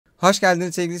Hoş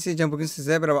geldiniz sevgili seyirciler. Bugün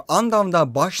sizlerle beraber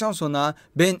Undawn'da baştan sona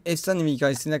ben Efsanenin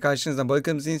Hikayesi'yle karşınızda.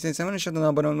 Bakalım sizin seven aşağıdan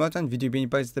abone olmayı unutmayın. Video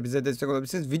beğenip paylaşıp bize destek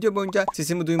olabilirsiniz. Video boyunca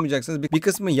sesimi duymayacaksınız. Bir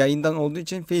kısmı yayından olduğu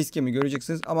için facecam'i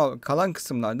göreceksiniz. Ama kalan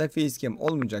kısımlarda facecam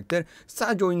olmayacaktır.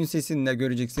 Sadece oyunun sesini de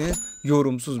göreceksiniz.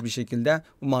 Yorumsuz bir şekilde.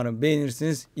 Umarım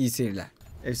beğenirsiniz. İyi seyirler.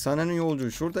 Efsanenin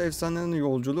yolculuğu. Şurada efsanenin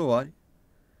yolculuğu var.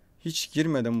 Hiç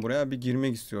girmedim buraya. Bir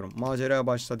girmek istiyorum. Maceraya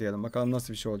başla diyelim. Bakalım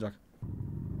nasıl bir şey olacak.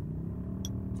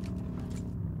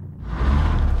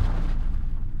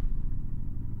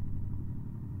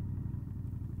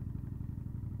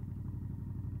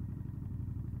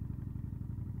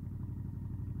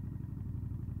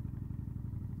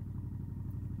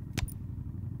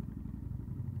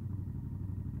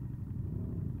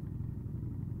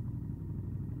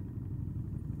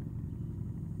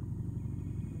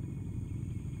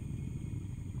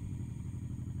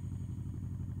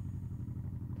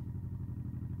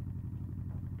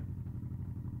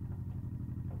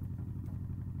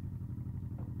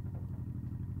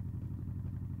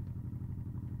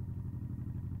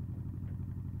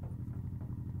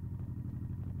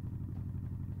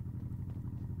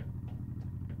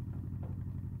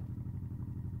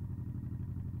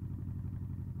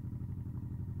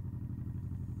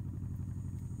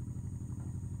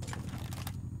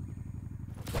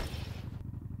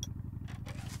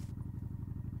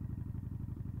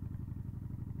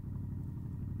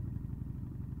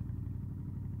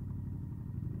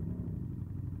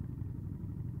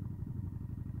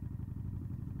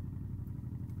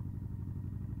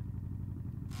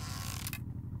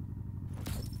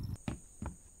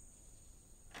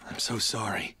 I'm so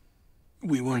sorry.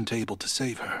 We weren't able to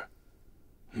save her.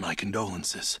 My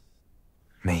condolences.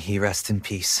 May he rest in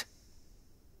peace.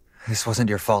 This wasn't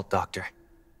your fault, Doctor.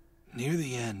 Near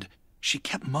the end, she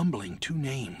kept mumbling two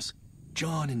names,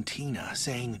 John and Tina,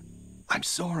 saying, "I'm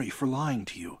sorry for lying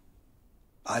to you.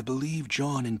 I believe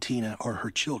John and Tina are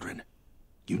her children.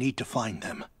 You need to find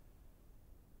them."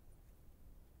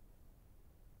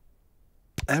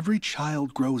 Every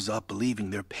child grows up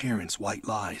believing their parents' white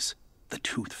lies. The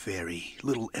Tooth Fairy,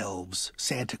 little elves,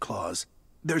 Santa Claus.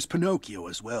 There's Pinocchio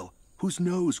as well, whose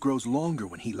nose grows longer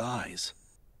when he lies.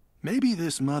 Maybe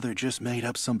this mother just made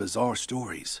up some bizarre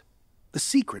stories. The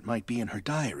secret might be in her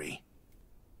diary.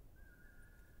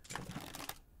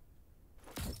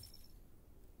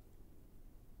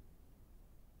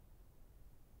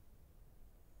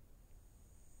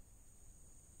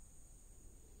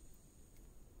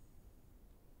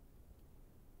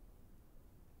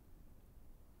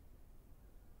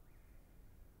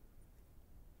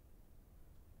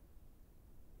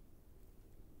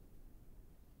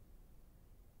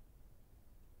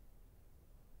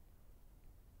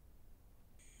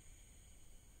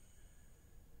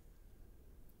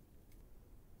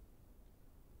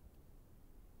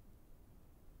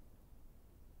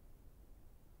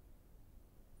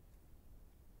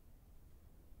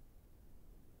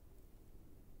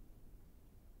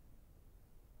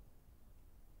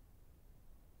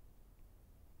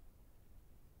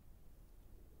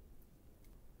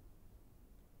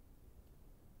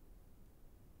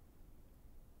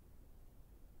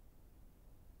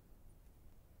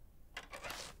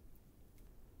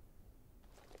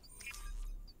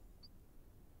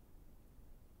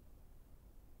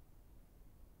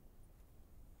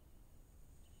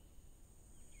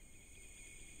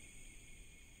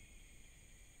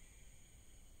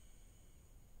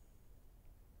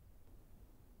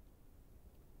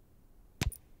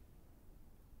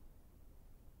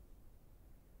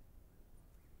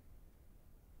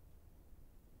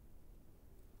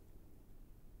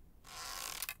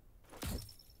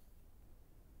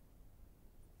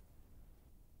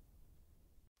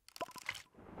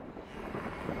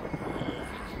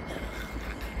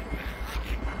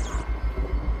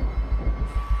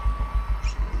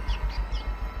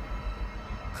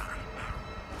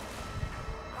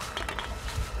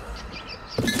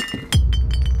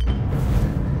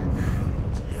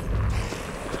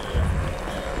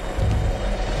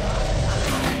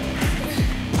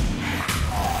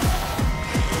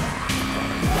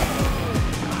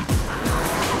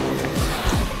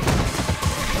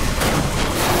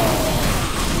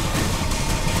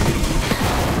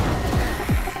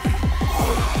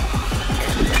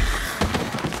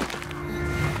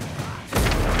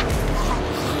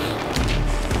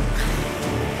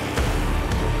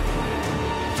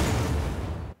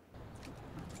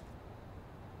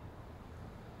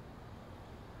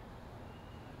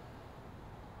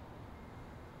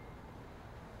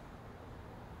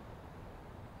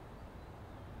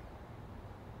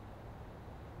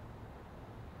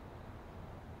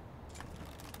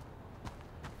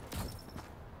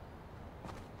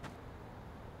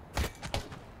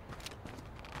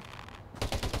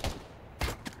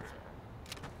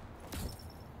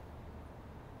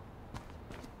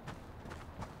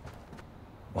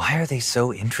 Why are they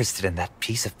so interested in that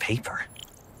piece of paper?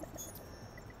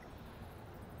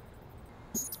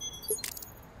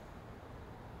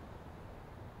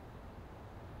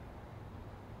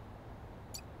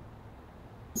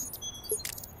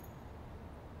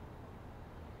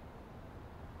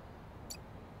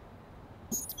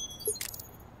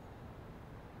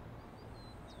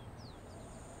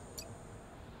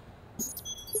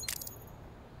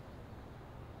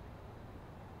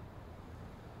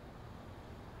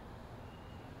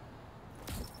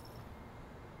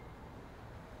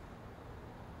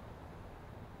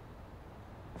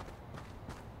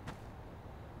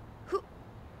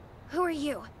 Who are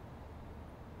you?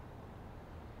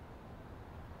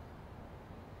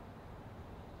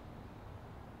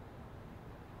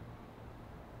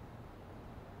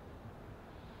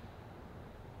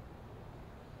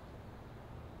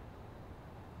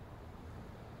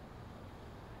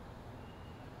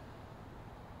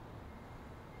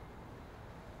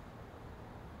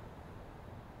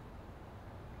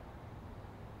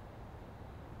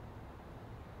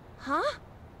 Huh?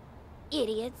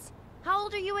 Idiots. How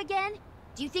old are you again?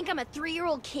 Do you think I'm a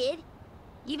 3-year-old kid?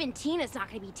 Even Tina's not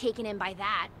gonna be taken in by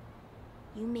that.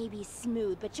 You may be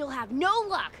smooth, but you'll have no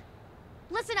luck.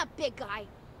 Listen up, big guy.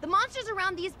 The monsters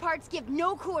around these parts give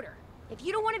no quarter. If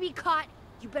you don't want to be caught,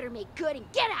 you better make good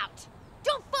and get out.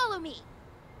 Don't follow me!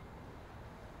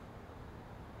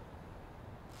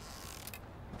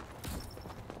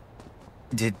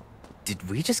 Did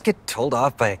we just get told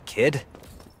off by a kid?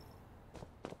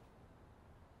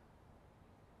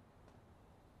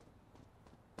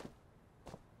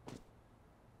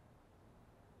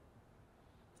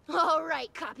 All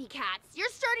right, copycats. You're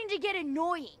starting to get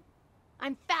annoying.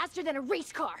 I'm faster than a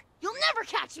race car. You'll never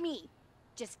catch me.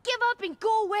 Just give up and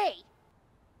go away.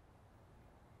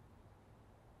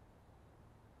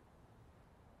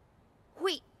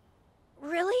 Wait,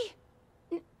 really?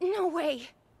 No way.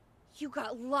 You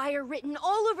got liar written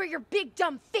all over your big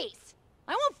dumb face.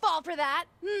 I won't fall for that.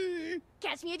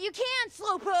 Catch me if you can,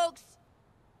 slowpokes.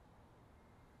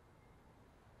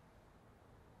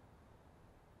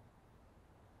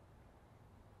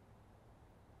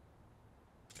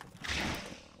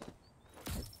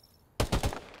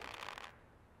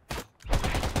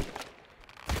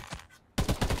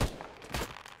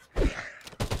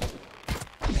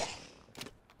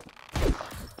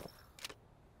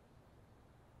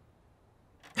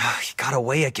 He got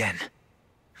away again.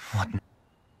 What?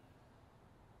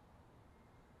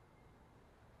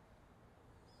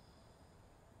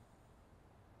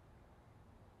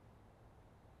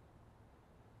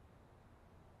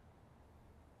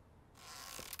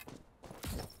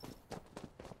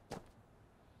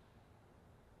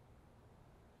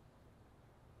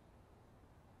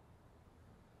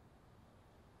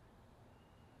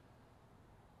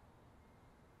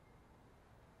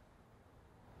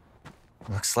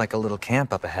 Looks like a little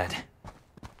camp up ahead.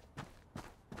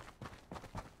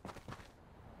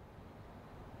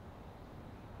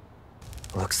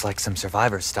 Looks like some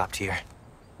survivors stopped here.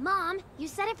 Mom, you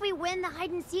said if we win the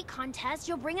hide-and-seek contest,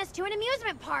 you'll bring us to an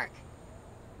amusement park.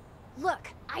 Look,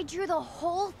 I drew the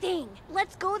whole thing.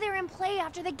 Let's go there and play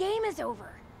after the game is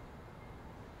over.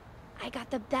 I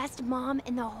got the best mom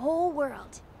in the whole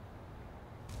world.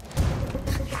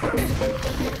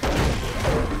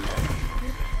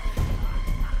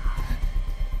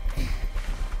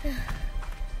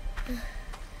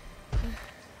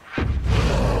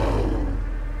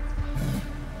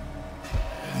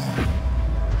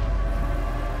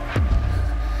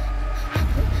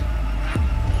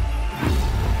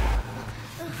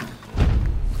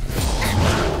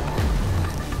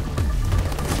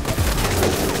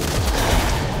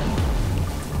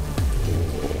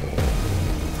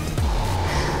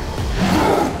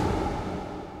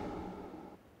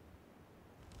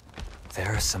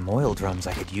 There are some oil drums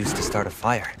I could use to start a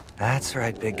fire. That's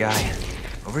right, big guy.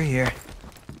 Over here.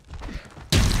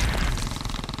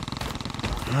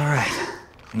 All right,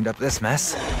 cleaned up this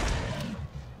mess.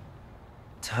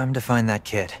 Time to find that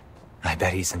kid. I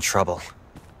bet he's in trouble.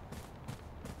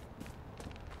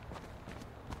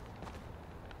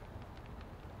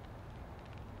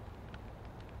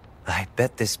 I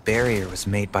bet this barrier was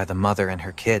made by the mother and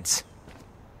her kids.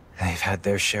 They've had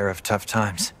their share of tough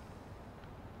times.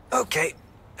 Okay,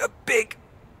 a big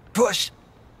push.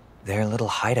 Their little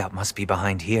hideout must be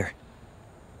behind here.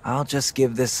 I'll just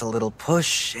give this a little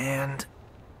push and...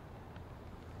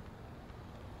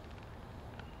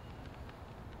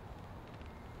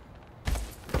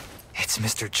 It's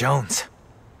Mr. Jones.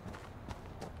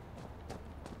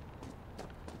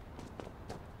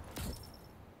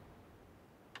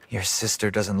 Your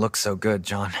sister doesn't look so good,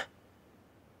 John.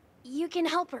 You can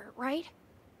help her, right?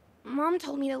 Mom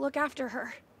told me to look after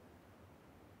her.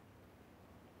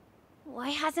 Why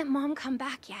hasn't Mom come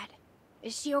back yet?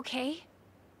 Is she okay?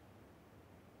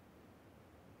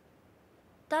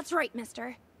 That's right,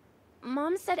 mister.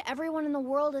 Mom said everyone in the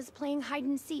world is playing hide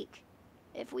and seek.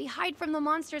 If we hide from the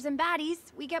monsters and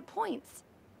baddies, we get points.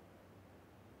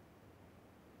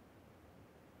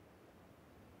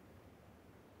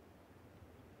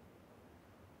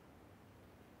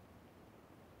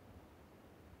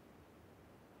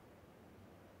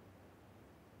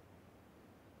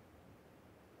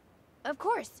 Of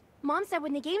course. Mom said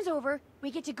when the game's over,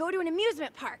 we get to go to an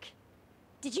amusement park.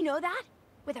 Did you know that?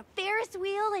 With a Ferris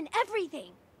wheel and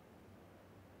everything.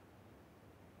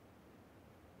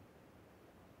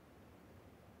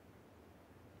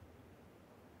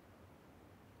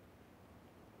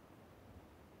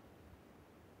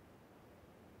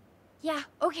 Yeah,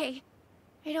 okay.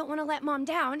 I don't want to let Mom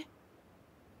down.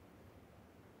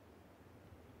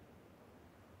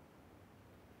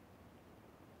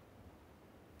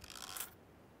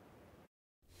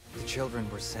 The children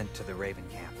were sent to the Raven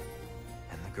camp,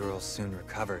 and the girls soon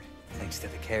recovered, thanks to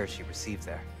the care she received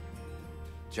there.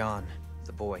 John,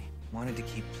 the boy, wanted to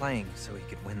keep playing so he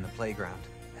could win the playground,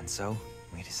 and so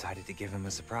we decided to give him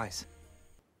a surprise.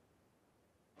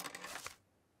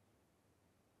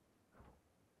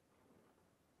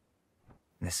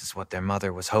 This is what their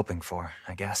mother was hoping for,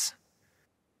 I guess.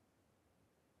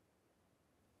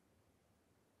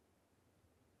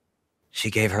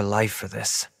 She gave her life for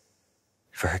this.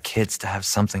 For her kids to have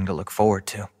something to look forward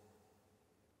to.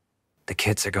 The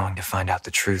kids are going to find out the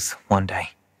truth one day.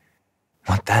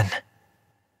 What then?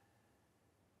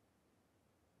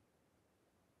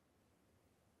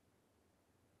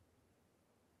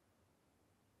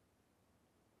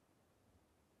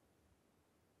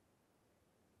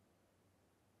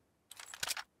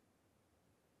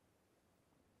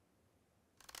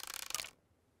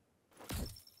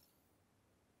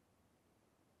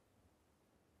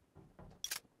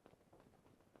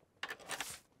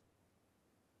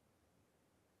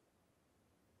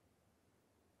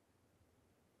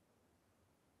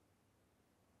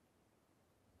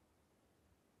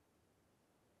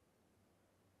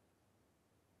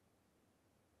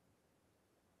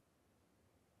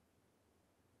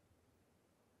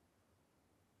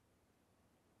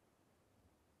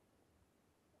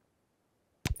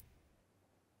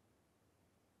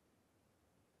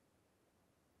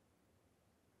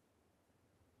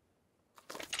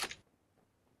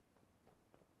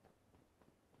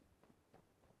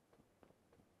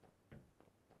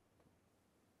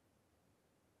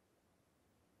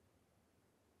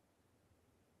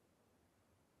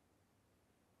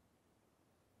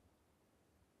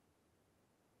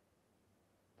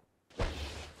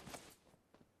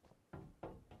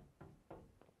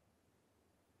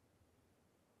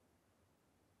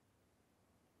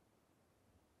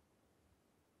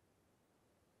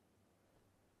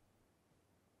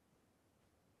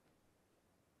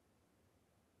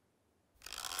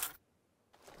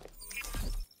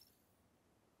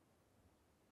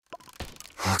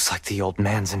 Looks like the old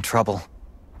man's in trouble.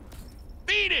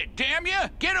 Beat it, damn ya!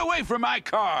 Get away from my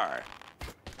car!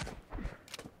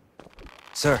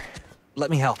 Sir,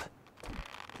 let me help.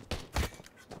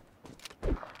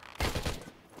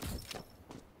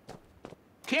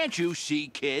 Can't you see,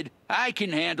 kid? I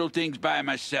can handle things by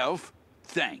myself.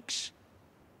 Thanks.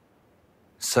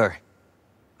 Sir,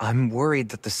 I'm worried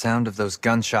that the sound of those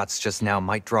gunshots just now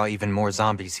might draw even more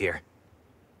zombies here.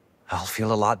 I'll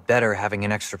feel a lot better having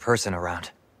an extra person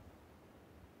around.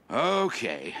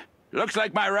 Okay. Looks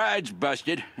like my ride's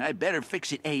busted. I better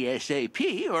fix it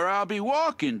ASAP, or I'll be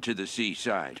walking to the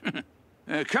seaside.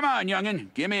 Come on,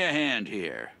 youngin'. Give me a hand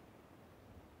here.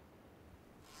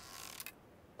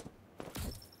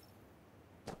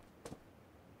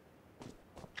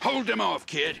 Hold them off,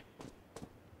 kid.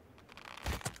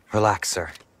 Relax,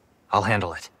 sir. I'll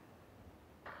handle it.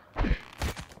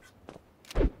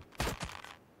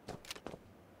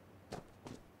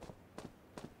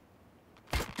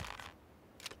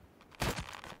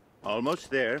 Almost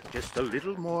there. Just a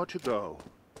little more to go.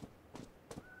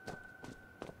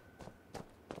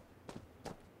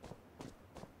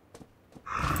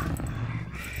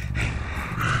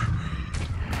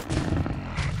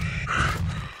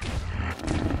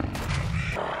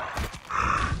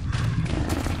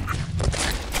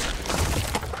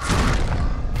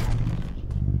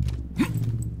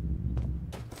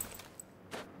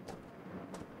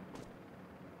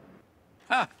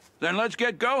 Then let's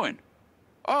get going.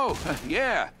 Oh,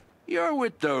 yeah. You're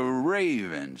with the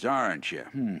Ravens, aren't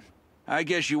you? I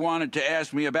guess you wanted to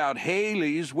ask me about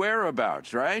Haley's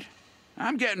whereabouts, right?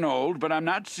 I'm getting old, but I'm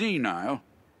not senile.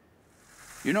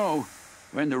 You know,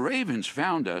 when the Ravens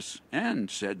found us and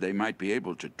said they might be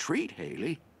able to treat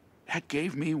Haley, that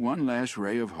gave me one last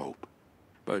ray of hope.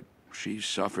 But she's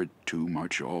suffered too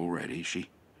much already. She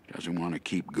doesn't want to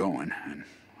keep going, and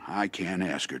I can't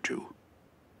ask her to.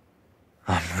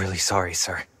 I'm really sorry,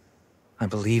 sir. I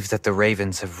believe that the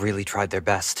Ravens have really tried their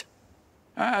best.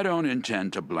 I don't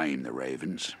intend to blame the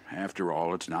Ravens. After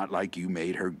all, it's not like you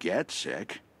made her get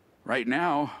sick. Right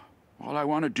now, all I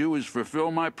want to do is fulfill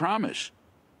my promise.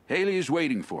 Haley is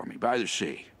waiting for me by the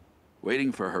sea,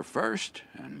 waiting for her first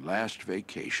and last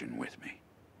vacation with me.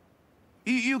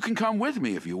 You can come with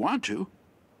me if you want to.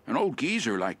 An old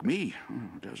geezer like me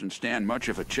doesn't stand much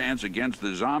of a chance against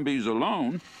the zombies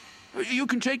alone. You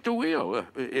can take the wheel,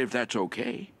 if that's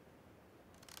okay.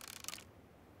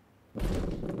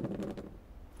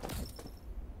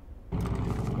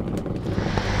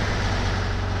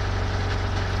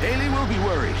 Haley will be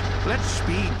worried. Let's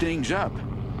speed things up.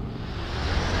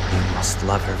 You must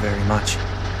love her very much.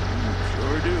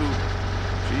 Sure do.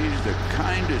 She's the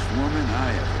kindest woman I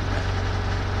ever met.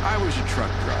 I was a truck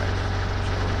driver,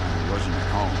 so I wasn't at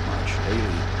home much.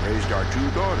 Haley raised our 2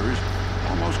 daughters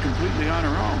almost completely on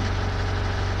her own.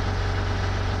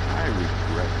 I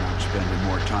regret not spending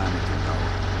more time with her, though.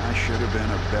 I should have been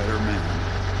a better man.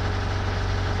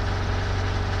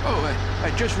 Oh,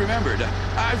 I just remembered.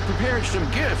 I've prepared some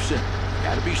gifts.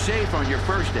 Gotta be safe on your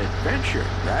first adventure,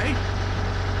 right?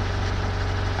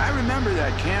 I remember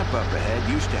that camp up ahead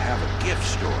used to have a gift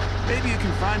store. Maybe you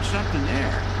can find something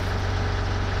there.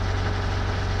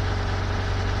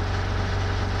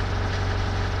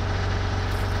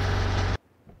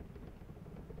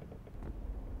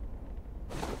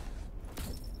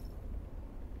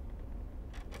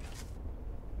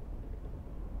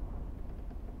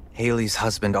 Haley's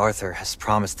husband Arthur has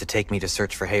promised to take me to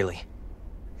search for Haley.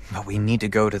 But we need to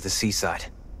go to the seaside.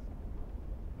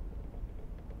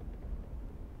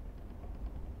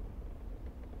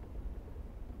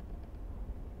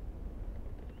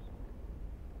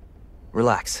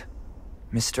 Relax.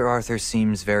 Mr. Arthur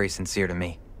seems very sincere to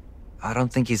me. I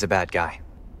don't think he's a bad guy.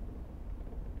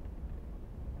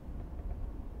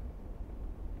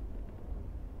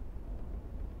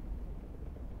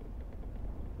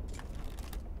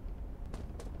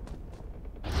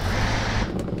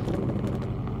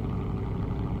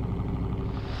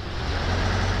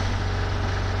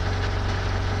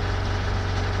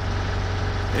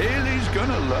 Haley's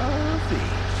gonna love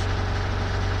these.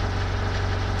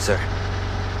 Sir,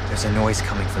 there's a noise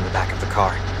coming from the back of the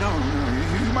car. No,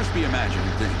 you must be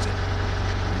imagining things.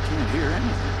 I can't hear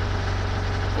anything.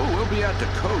 Oh, we'll be at the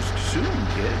coast soon,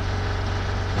 kid.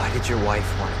 Why did your wife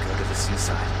want to go to the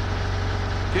seaside?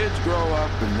 Kids grow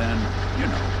up and then, you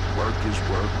know, work is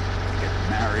work. They get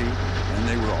married, and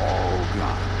they were all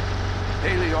gone.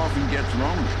 Haley often gets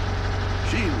lonely.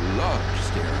 She loved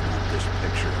staring at this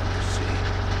picture of the sea.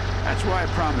 That's why I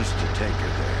promised to take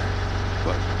her there.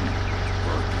 But, you know,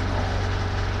 work and all.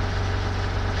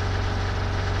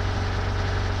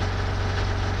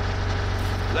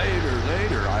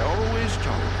 Later, I always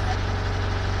told her.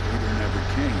 Later never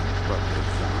came, but the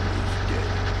zombies did.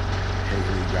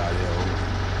 Haley got ill, and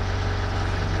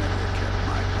I never kept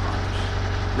my promise.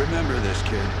 Remember this,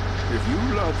 kid. If you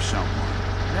love someone,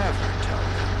 never tell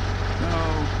them. No,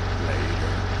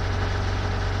 later.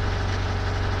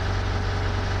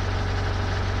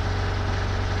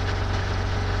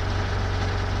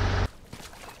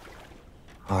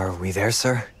 Are we there,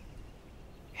 sir?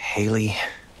 Haley?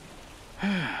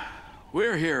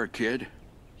 We're here, kid.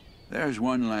 There's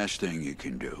one last thing you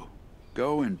can do.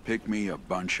 Go and pick me a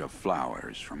bunch of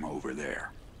flowers from over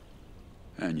there.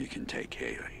 And you can take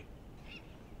Haley.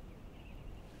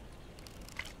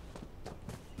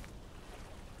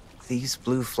 These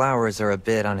blue flowers are a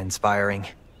bit uninspiring.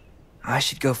 I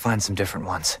should go find some different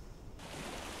ones.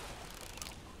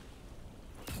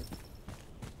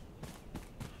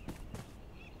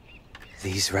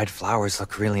 These red flowers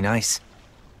look really nice.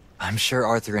 I'm sure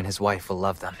Arthur and his wife will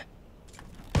love them.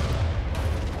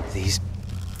 These...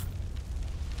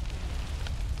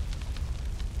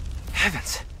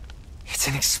 Heavens! It's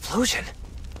an explosion!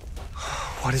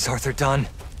 What has Arthur done?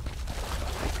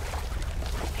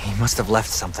 He must have left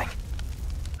something.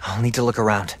 I'll need to look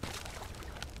around.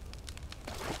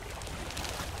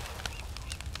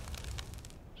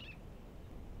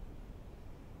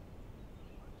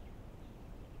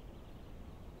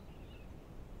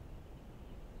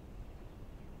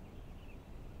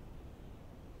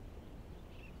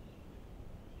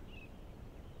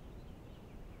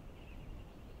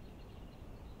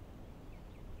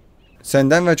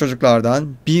 Senden ve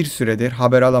çocuklardan bir süredir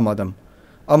haber alamadım.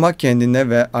 Ama kendine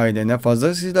ve ailene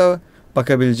fazlasıyla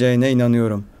bakabileceğine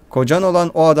inanıyorum. Kocan olan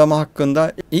o adam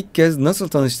hakkında ilk kez nasıl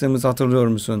tanıştığımızı hatırlıyor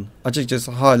musun?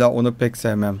 Açıkçası hala onu pek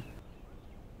sevmem.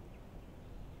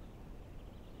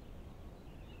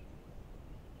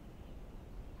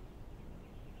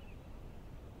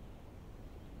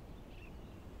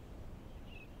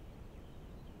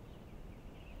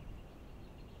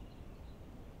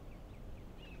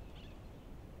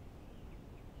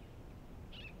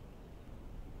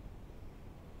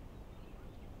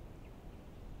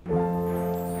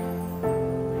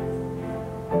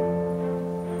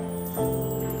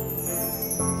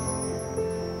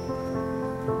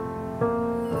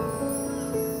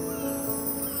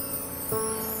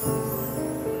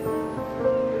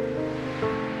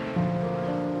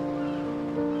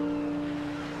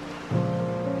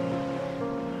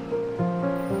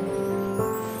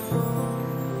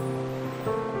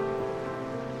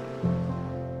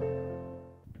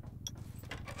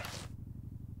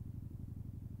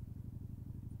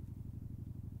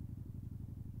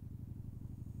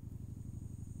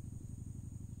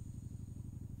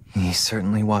 He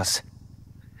certainly was.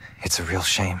 It's a real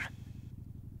shame.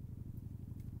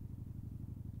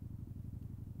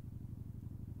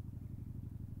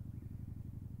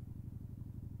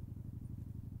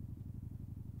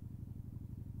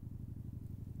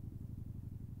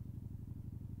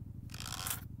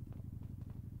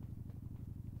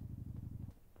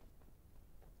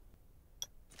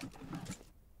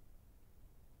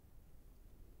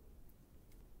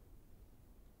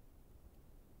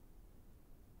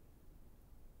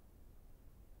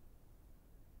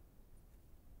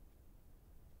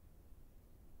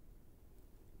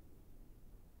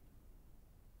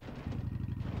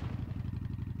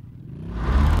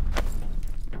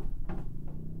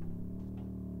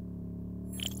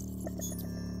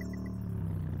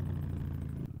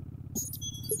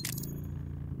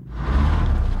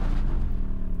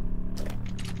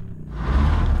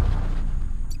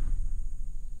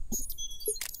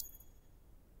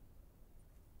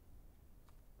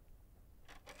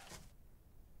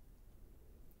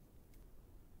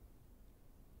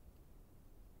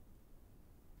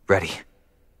 Ready.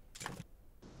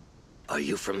 Are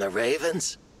you from the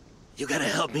Ravens? You gotta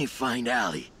help me find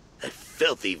Allie. That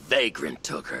filthy vagrant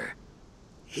took her.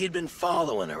 He'd been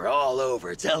following her all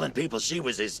over, telling people she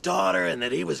was his daughter and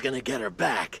that he was gonna get her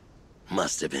back.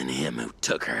 Must have been him who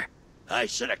took her. I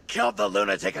should have killed the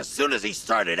lunatic as soon as he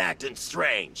started acting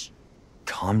strange.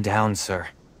 Calm down, sir.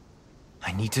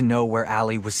 I need to know where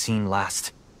Allie was seen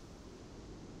last.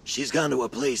 She's gone to a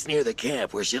place near the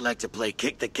camp where she liked to play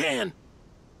kick the can.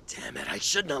 Damn it, I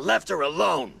shouldn't have left her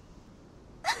alone.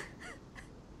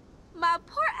 My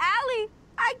poor Allie!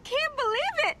 I can't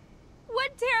believe it!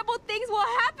 What terrible things will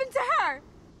happen to her?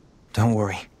 Don't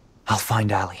worry. I'll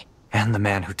find Allie, and the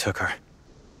man who took her.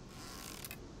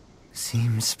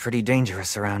 Seems pretty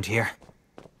dangerous around here.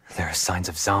 There are signs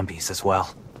of zombies as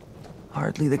well.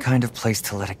 Hardly the kind of place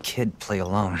to let a kid play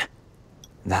alone.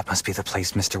 That must be the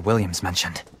place Mr. Williams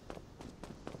mentioned.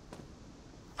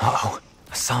 Uh-oh,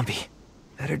 a zombie.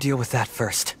 Better deal with that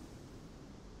first.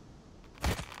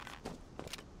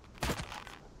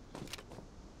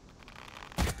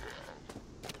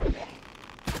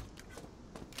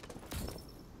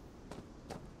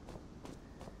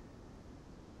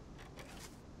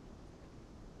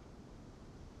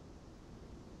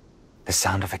 The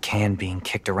sound of a can being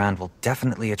kicked around will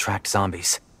definitely attract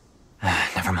zombies.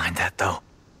 Never mind that though.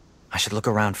 I should look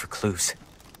around for clues.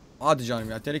 Hadi canım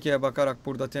ya, tenekeye bakarak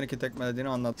burada teneke tekmelediğini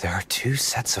anlat. There are two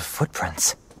sets of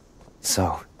footprints.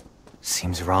 So,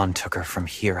 seems Ron took her from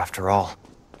here after all.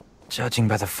 Judging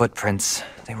by the footprints,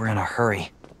 they were in a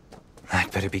hurry.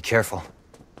 I'd better be careful.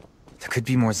 There could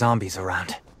be more zombies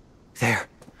around. There,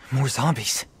 more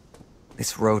zombies.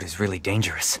 This road is really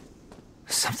dangerous.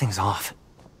 Something's off.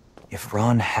 If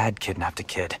Ron had kidnapped a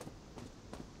kid,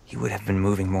 he would have been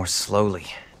moving more slowly,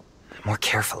 more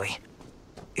carefully.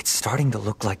 It's starting to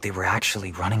look like they were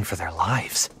actually running for their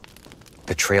lives.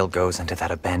 The trail goes into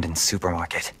that abandoned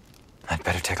supermarket. I'd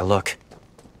better take a look.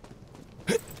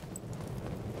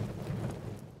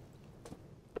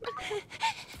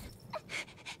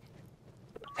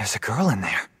 There's a girl in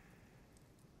there.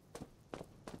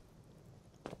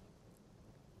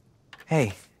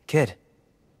 Hey, kid.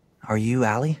 Are you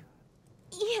Allie?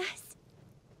 Yes.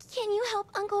 Can you help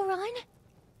Uncle Ron?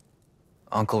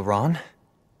 Uncle Ron?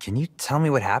 Can you tell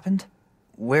me what happened?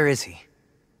 Where is he?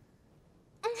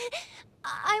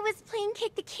 I was playing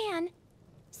kick the can.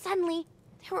 Suddenly,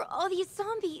 there were all these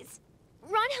zombies.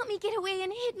 Ron helped me get away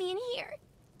and hid me in here.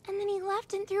 And then he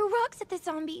left and threw rocks at the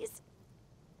zombies.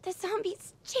 The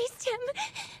zombies chased him.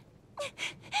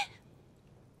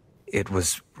 It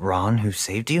was Ron who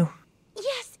saved you?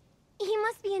 Yes, he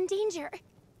must be in danger.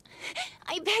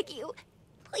 I beg you,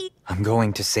 please. I'm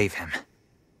going to save him.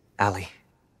 Allie,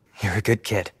 you're a good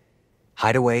kid.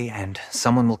 Hide away and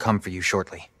someone will come for you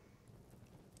shortly.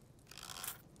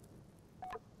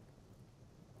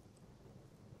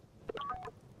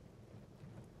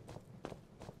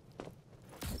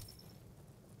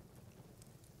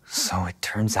 So it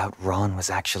turns out Ron was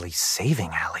actually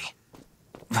saving Allie.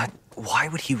 But why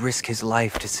would he risk his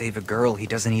life to save a girl he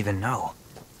doesn't even know?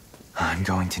 I'm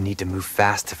going to need to move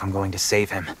fast if I'm going to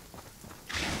save him.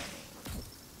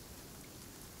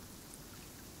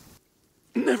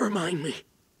 Never mind me.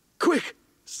 Quick,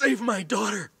 save my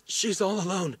daughter. She's all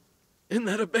alone in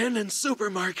that abandoned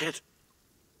supermarket.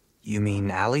 You mean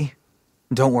Allie?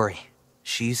 Don't worry.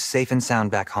 She's safe and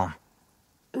sound back home.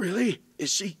 Really?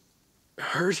 Is she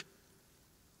hurt?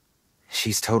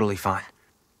 She's totally fine.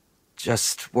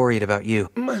 Just worried about you.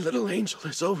 My little angel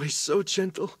is always so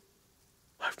gentle.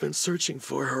 I've been searching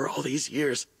for her all these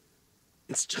years.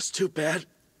 It's just too bad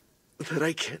that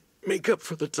I can't make up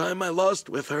for the time I lost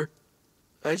with her.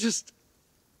 I just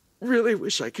really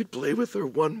wish I could play with her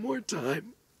one more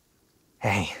time.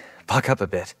 Hey, buck up a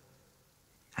bit.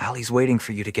 Allie's waiting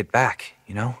for you to get back,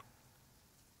 you know?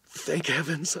 Thank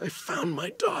heavens I found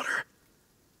my daughter.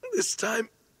 This time,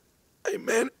 I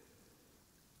managed.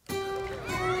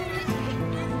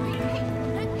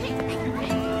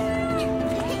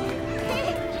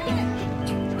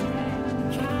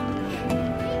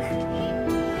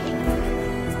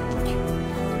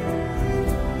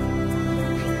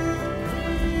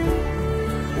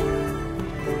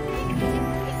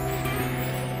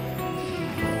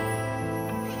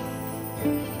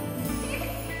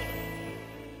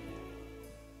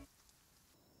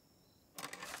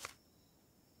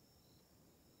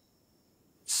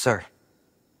 Sir,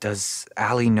 does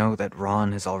Allie know that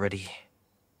Ron is already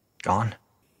gone?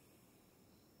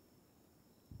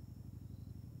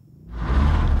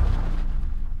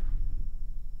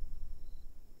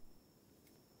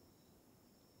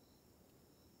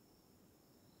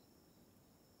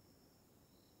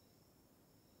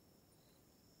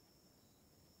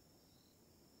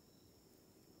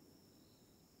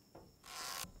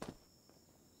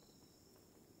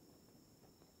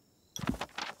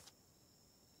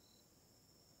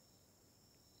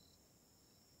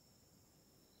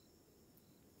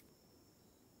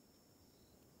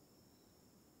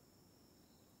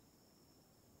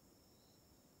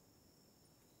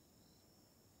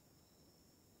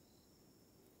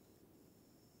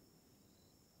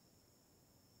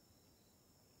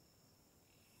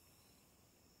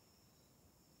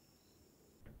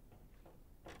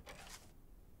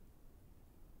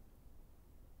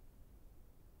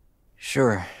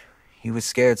 Sure, he was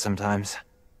scared sometimes,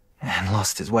 and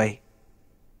lost his way.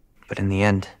 But in the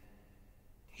end,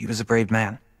 he was a brave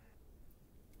man.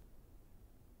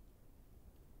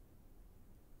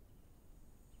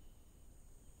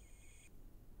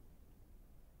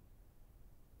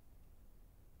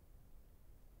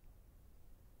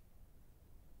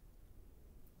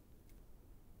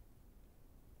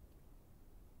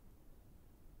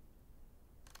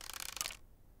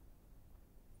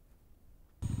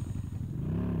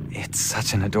 It's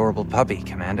such an adorable puppy,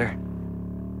 Commander.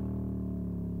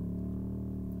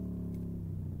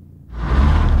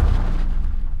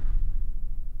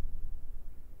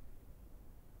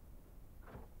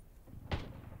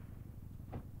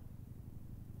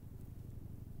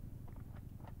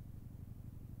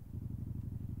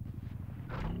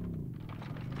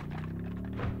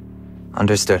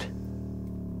 Understood.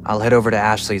 I'll head over to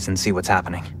Ashley's and see what's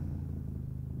happening.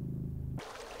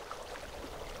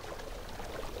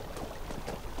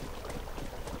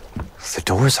 The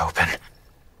door's open.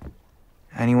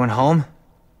 Anyone home?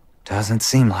 Doesn't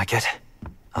seem like it.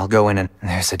 I'll go in and...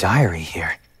 There's a diary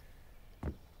here.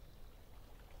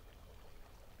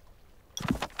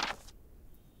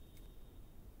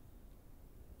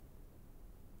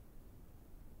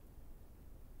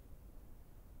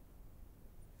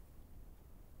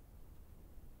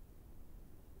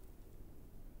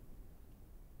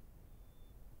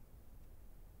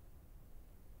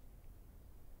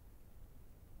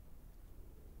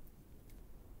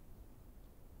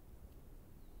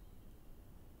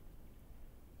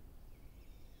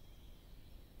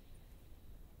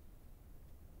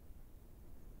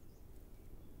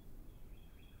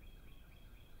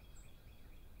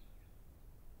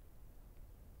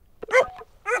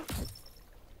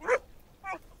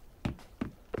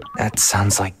 That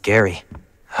sounds like Gary.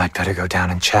 I'd better go down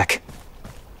and check.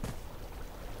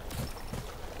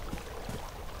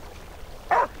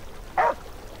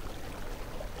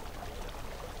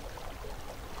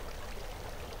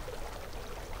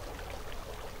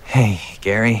 Hey,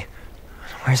 Gary.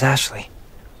 Where's Ashley?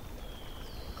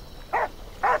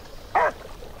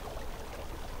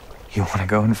 You want to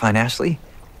go and find Ashley?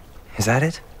 Is that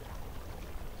it?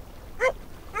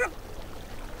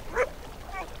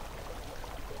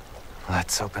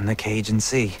 Let's open the cage and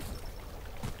see.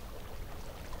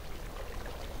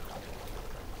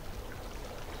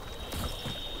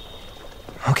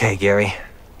 Okay, Gary.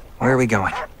 Where are we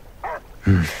going?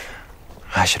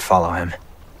 I should follow him.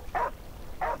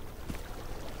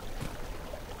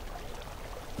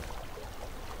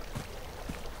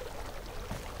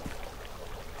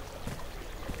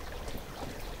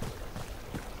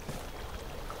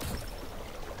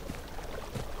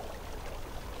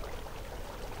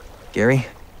 Gary,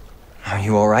 are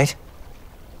you all right?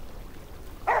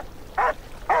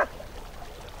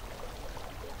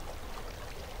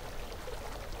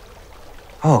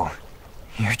 Oh,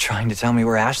 you're trying to tell me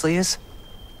where Ashley is?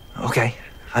 Okay,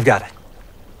 I've got it.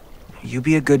 You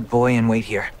be a good boy and wait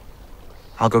here.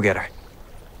 I'll go get her.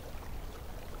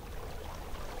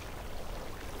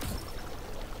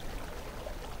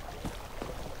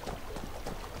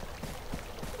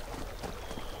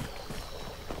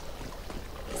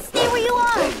 Stay where you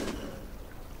are!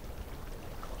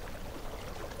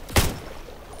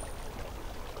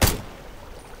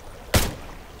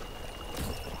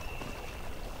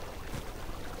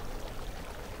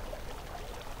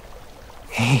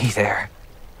 Hey there.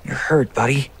 You're hurt,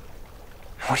 buddy.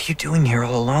 What are you doing here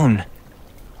all alone?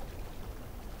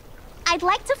 I'd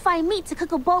like to find meat to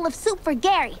cook a bowl of soup for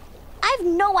Gary. I've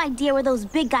no idea where those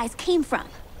big guys came from.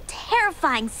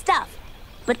 Terrifying stuff.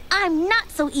 But I'm not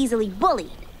so easily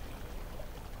bullied.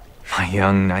 My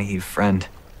young, naive friend.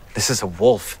 This is a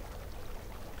wolf.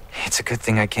 It's a good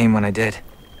thing I came when I did.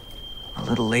 A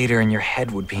little later and your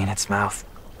head would be in its mouth.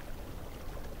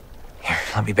 Here,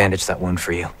 let me bandage that wound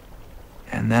for you.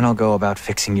 And then I'll go about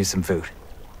fixing you some food.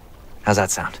 How's that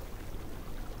sound?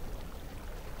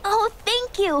 Oh,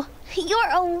 thank you. You're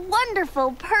a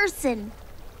wonderful person.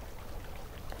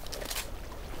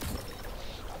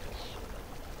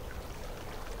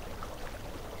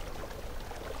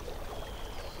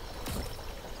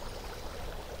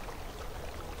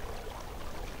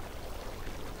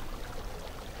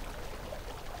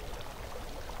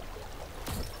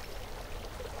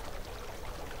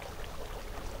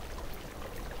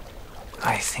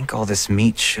 I think all this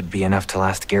meat should be enough to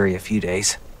last Gary a few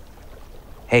days.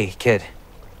 Hey, kid.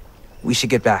 We should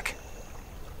get back.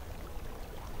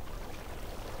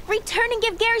 Return and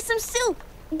give Gary some soup.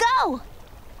 Go!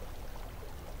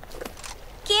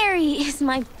 Gary is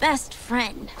my best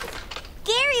friend.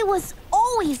 Gary was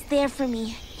always there for me.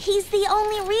 He's the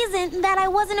only reason that I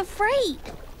wasn't afraid.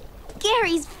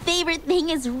 Gary's favorite thing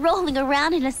is rolling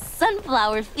around in a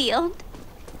sunflower field.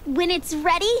 When it's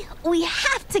ready, we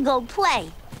have to go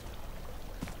play.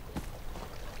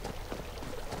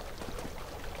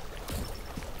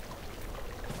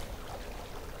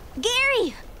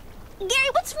 Gary! Gary,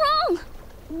 what's wrong?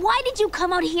 Why did you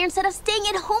come out here instead of staying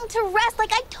at home to rest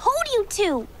like I told you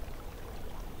to?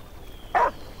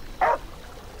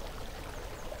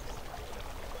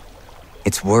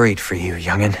 It's worried for you,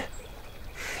 youngin'.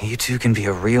 You two can be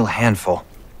a real handful.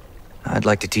 I'd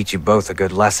like to teach you both a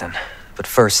good lesson. But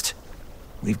first,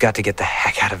 we've got to get the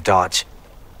heck out of Dodge.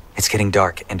 It's getting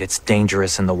dark, and it's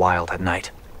dangerous in the wild at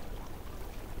night.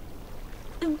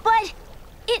 But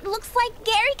it looks like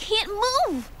Gary can't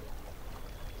move.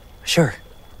 Sure.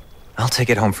 I'll take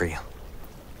it home for you.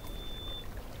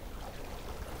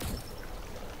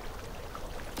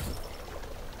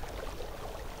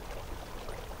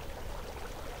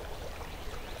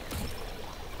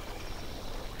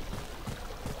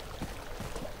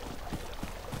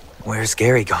 Where's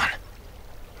Gary gone?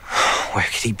 Where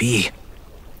could he be?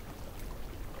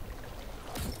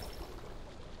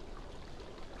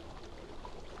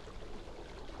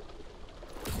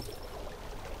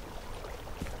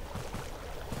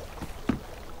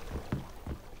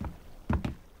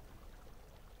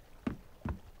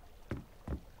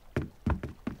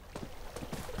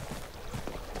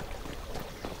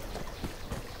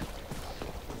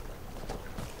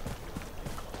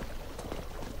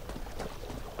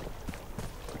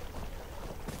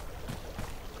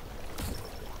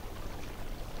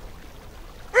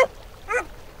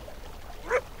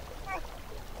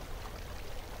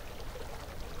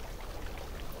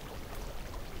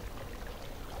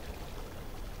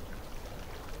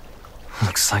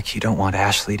 Looks like you don't want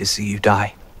Ashley to see you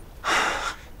die.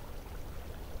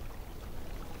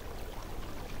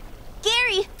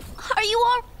 Gary, are you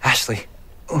all... Ashley,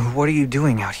 what are you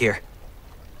doing out here?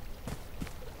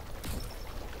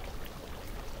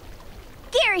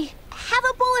 Gary, have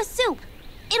a bowl of soup.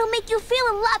 It'll make you feel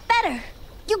a lot better.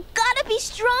 You gotta be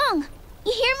strong.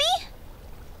 You hear me?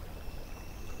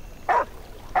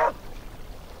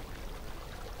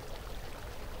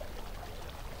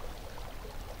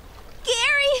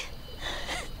 Gary!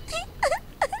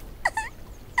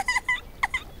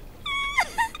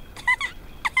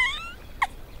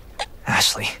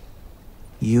 Ashley,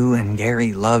 you and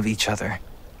Gary love each other,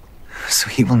 so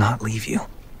he will not leave you.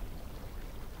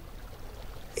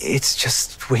 It's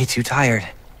just way too tired,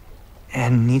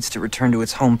 and needs to return to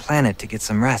its home planet to get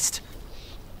some rest.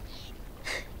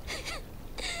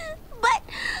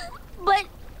 But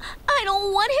I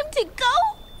don't want him to go.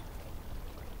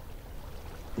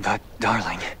 But,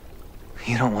 darling,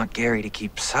 you don't want Gary to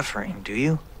keep suffering, do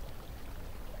you?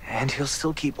 And he'll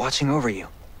still keep watching over you.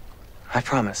 I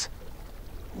promise.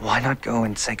 Why not go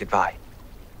and say goodbye?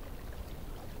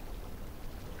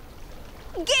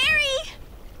 Gary!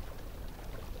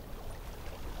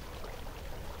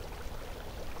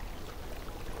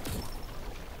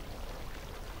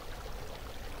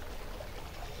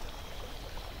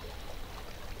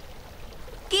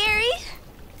 Gary?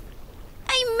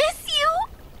 I miss you!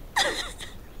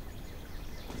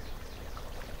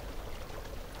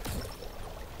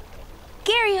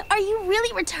 Gary, are you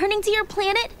really returning to your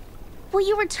planet? Will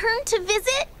you return to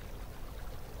visit?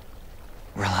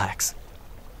 Relax.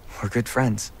 We're good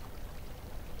friends.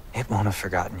 It won't have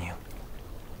forgotten you.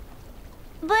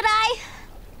 But I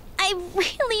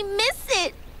really miss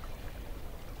it.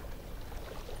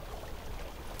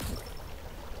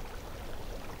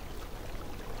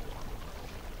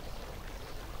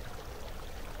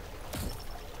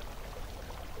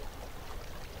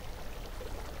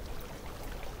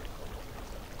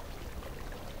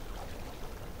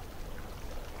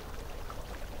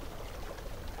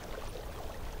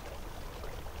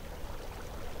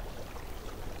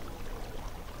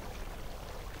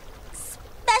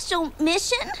 Special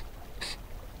mission?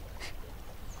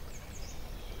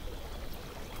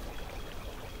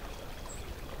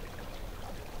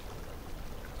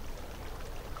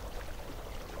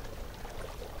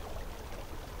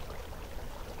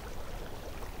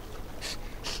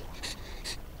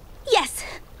 Yes,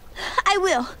 I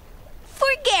will. For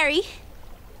Gary.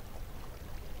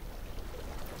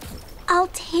 I'll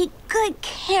take good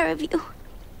care of you.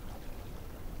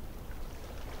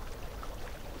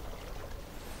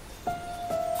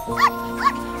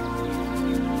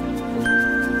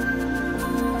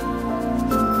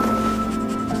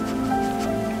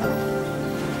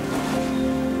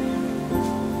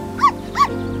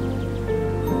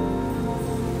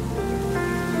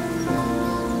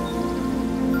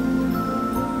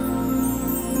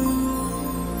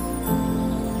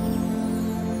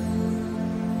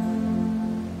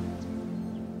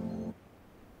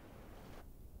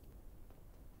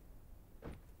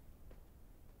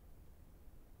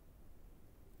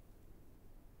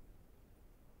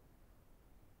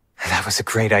 That was a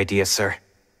great idea, sir.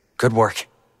 Good work.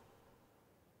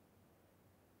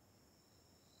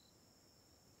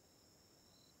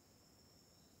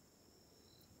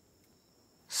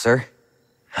 Sir,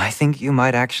 I think you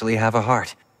might actually have a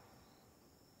heart.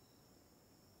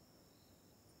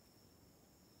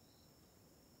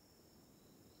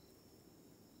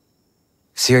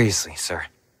 Seriously, sir.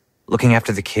 Looking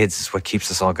after the kids is what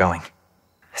keeps us all going.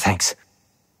 Thanks.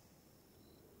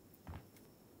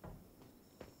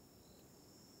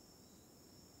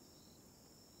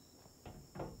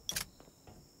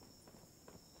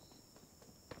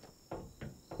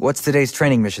 What's today's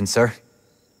training mission, sir?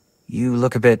 You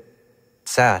look a bit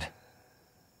sad.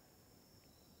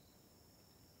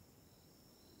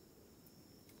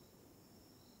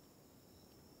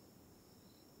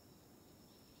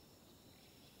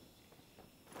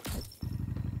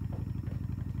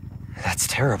 That's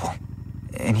terrible.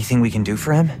 Anything we can do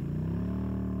for him?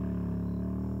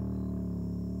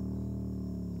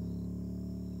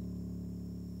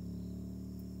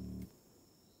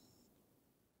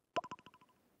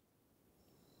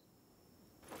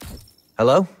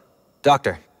 Hello?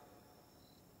 Doctor.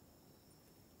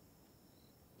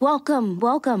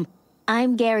 Welcome.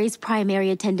 I'm Gary's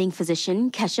primary attending physician,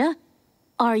 Kesha.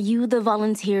 Are you the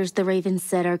volunteers the Ravens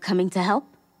said are coming to help?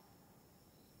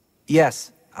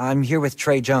 Yes, I'm here with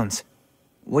Trey Jones.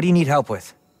 What do you need help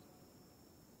with?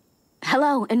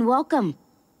 Hello and welcome.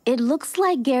 It looks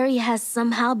like Gary has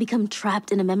somehow become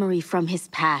trapped in a memory from his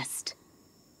past.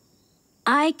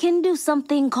 I can do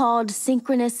something called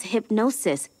synchronous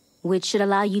hypnosis, which should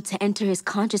allow you to enter his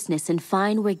consciousness and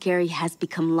find where Gary has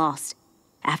become lost.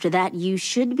 After that, you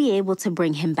should be able to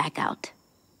bring him back out.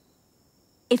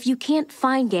 If you can't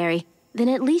find Gary, then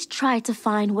at least try to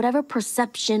find whatever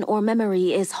perception or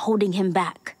memory is holding him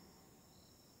back.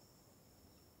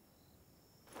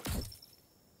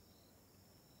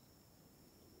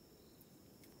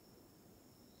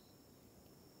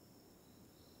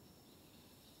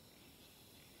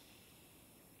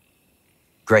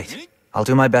 Great. I'll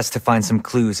do my best to find some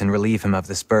clues and relieve him of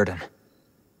this burden.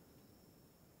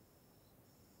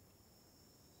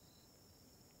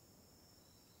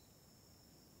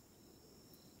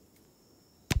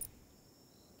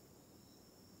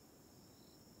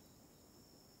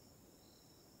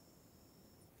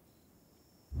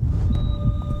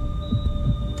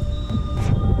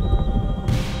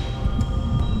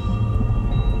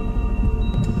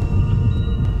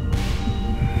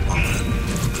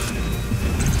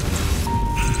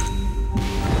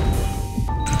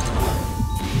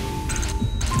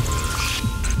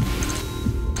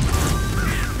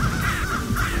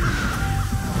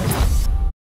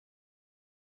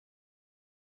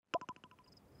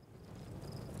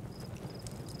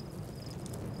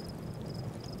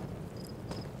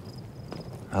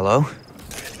 Hello?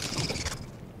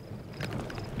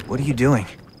 What are you doing?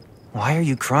 Why are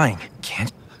you crying?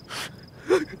 Can't...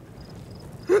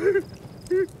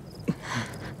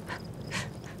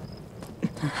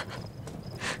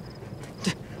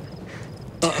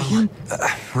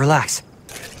 Relax.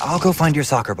 I'll go find your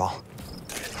soccer ball.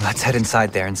 Let's head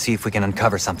inside there and see if we can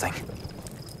uncover something.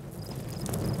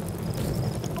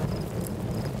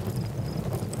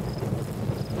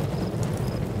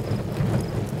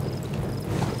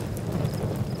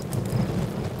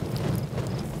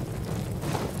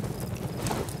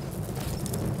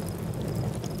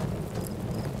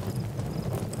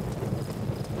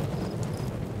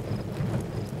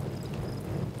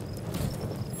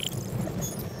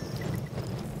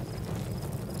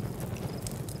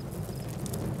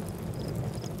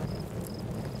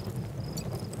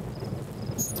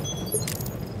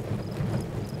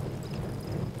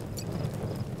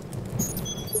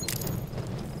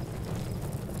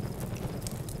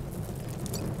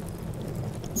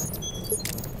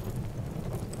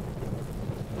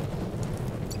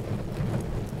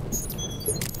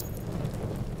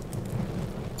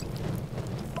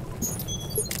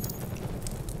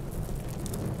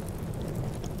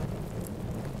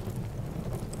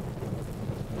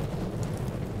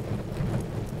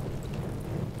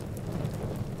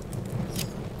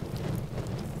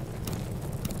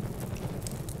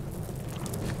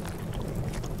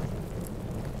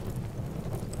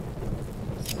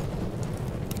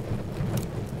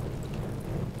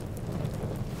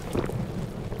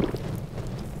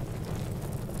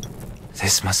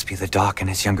 This must be the Doc and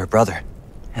his younger brother,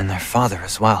 and their father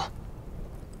as well.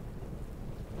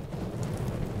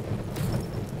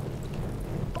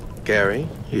 Gary,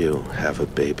 you have a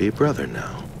baby brother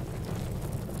now.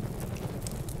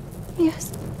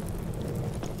 Yes.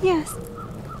 Yes.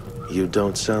 You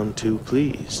don't sound too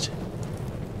pleased.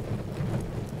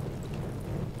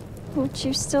 Would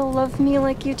you still love me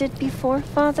like you did before,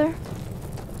 Father?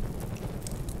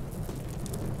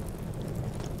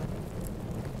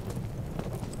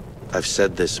 I've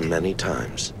said this many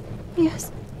times.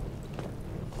 Yes.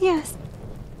 Yes.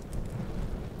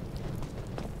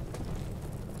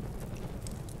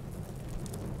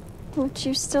 Would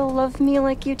you still love me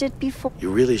like you did before?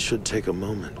 You really should take a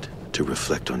moment to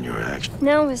reflect on your actions.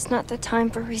 Now is not the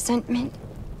time for resentment.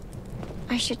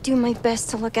 I should do my best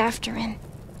to look after him.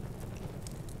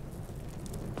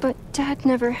 But Dad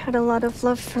never had a lot of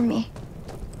love for me.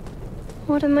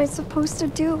 What am I supposed to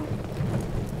do?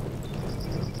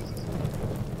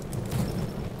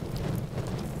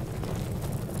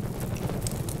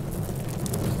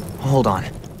 Hold on.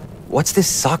 What's this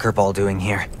soccer ball doing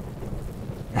here?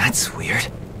 That's weird.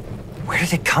 Where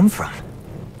did it come from?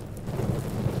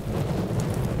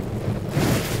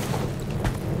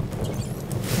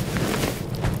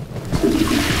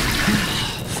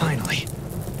 Finally.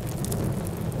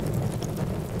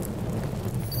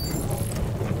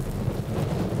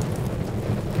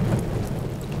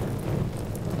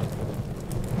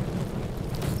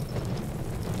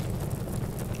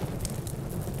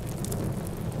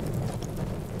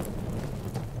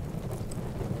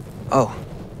 Oh,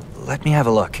 let me have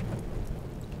a look.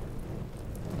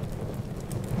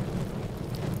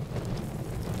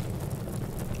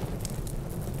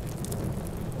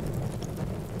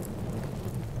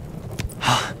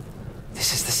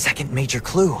 This is the second major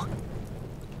clue.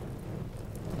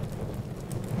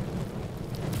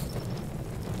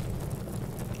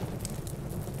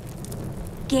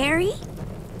 Gary?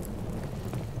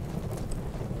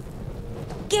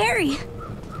 Gary!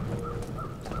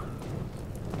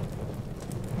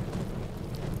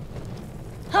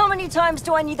 How many times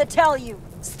do I need to tell you?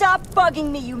 Stop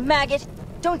bugging me, you maggot!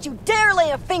 Don't you dare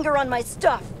lay a finger on my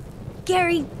stuff!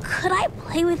 Gary, could I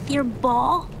play with your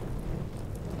ball?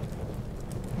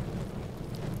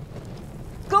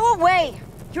 Go away!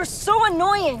 You're so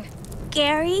annoying!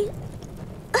 Gary?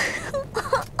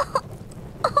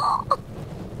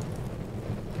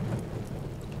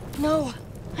 No,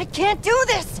 I can't do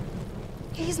this!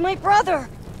 He's my brother!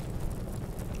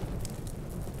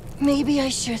 Maybe I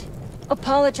should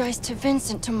apologize to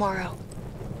Vincent tomorrow.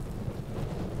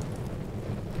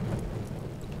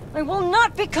 I will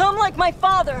not become like my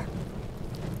father!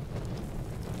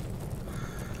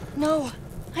 No,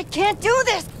 I can't do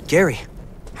this! Gary,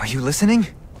 are you listening?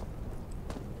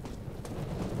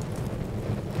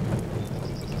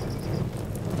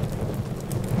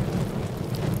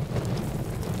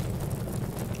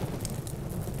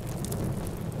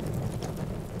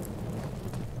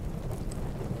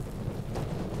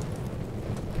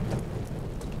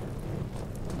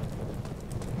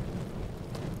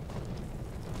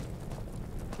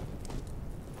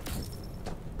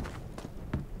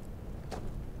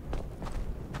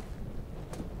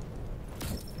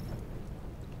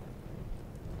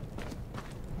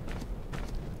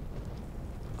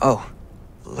 Oh,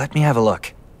 let me have a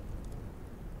look.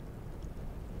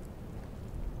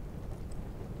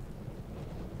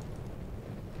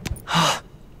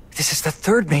 This is the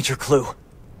third major clue.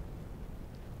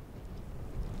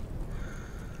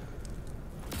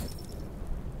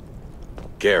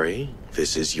 Gary,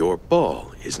 this is your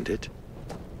ball, isn't it?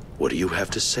 What do you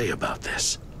have to say about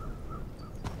this?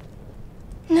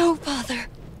 No, Father.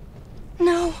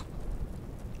 No.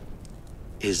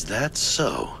 Is that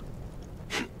so?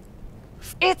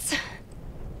 It's...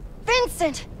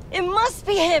 Vincent! It must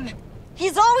be him!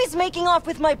 He's always making off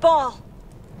with my ball!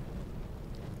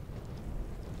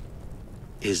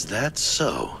 Is that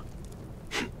so?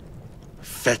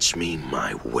 Fetch me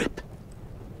my whip.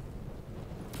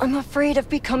 I'm afraid of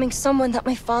becoming someone that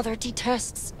my father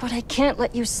detests, but I can't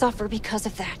let you suffer because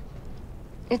of that.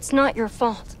 It's not your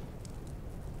fault.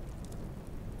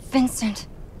 Vincent,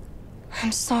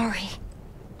 I'm sorry.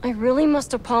 I really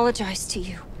must apologize to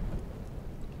you.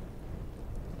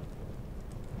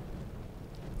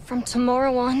 From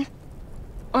tomorrow on,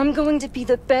 I'm going to be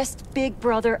the best big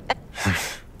brother.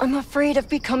 I'm afraid of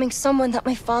becoming someone that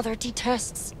my father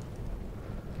detests.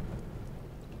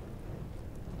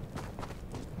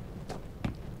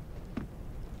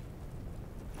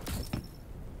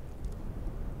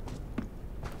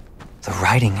 The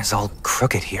writing is all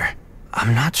crooked here.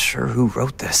 I'm not sure who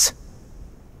wrote this.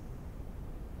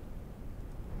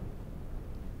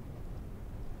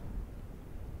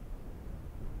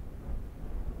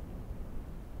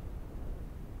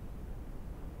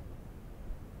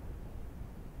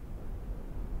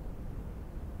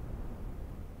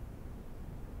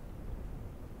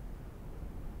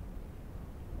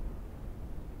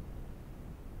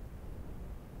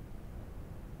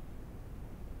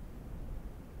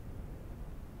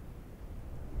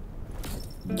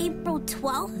 April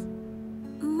 12th?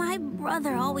 My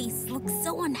brother always looks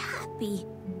so unhappy.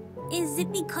 Is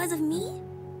it because of me?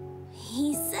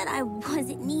 He said I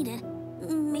wasn't needed.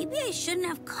 Maybe I shouldn't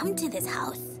have come to this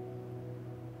house.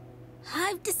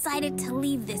 I've decided to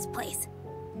leave this place.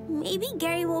 Maybe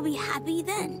Gary will be happy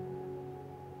then.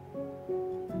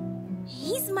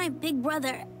 He's my big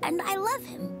brother, and I love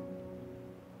him.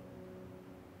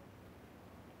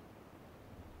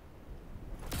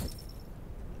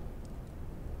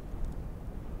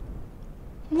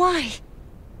 Why?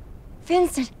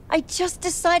 Vincent, I just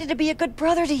decided to be a good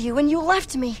brother to you and you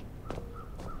left me.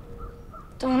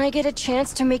 Don't I get a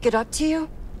chance to make it up to you?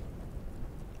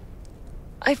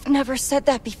 I've never said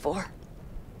that before.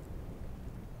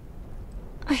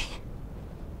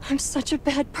 I'm such a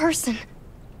bad person.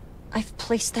 I've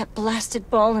placed that blasted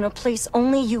ball in a place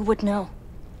only you would know.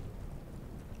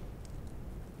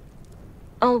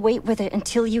 I'll wait with it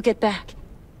until you get back.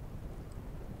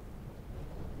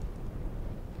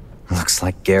 Looks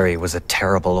like Gary was a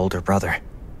terrible older brother.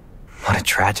 What a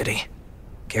tragedy.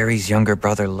 Gary's younger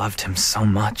brother loved him so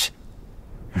much.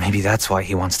 Maybe that's why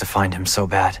he wants to find him so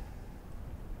bad.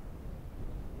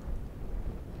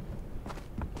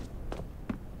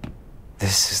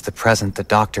 This is the present the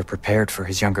doctor prepared for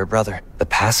his younger brother. The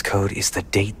passcode is the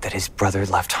date that his brother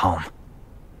left home.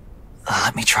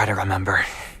 Let me try to remember.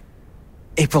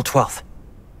 April 12th.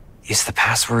 Is the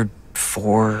password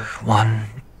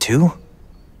 412?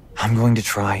 I'm going to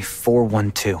try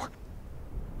 412.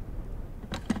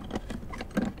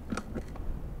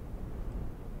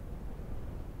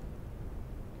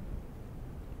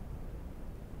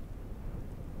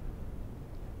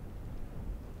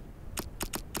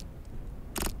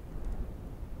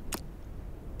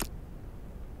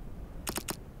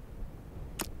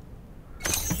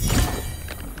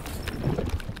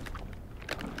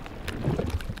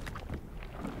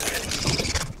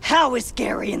 How is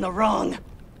Gary in the wrong?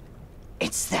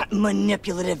 It's that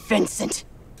manipulative Vincent.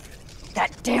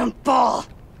 That damn ball!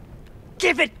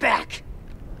 Give it back!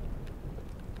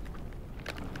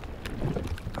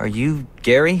 Are you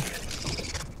Gary?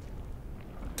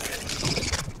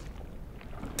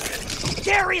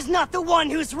 Gary's not the one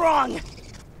who's wrong!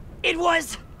 It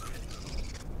was...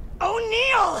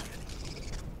 O'Neill!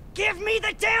 Give me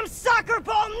the damn soccer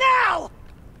ball now!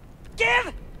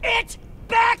 Give it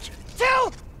back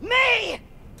to me!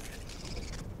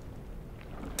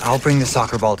 I'll bring the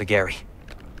soccer ball to Gary.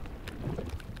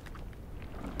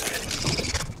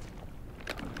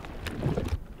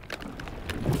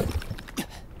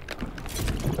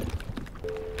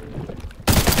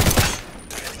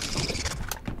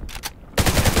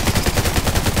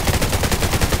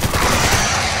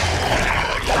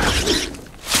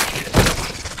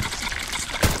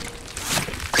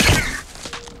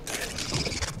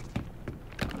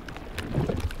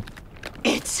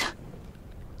 It's...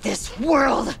 this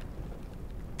world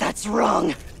that's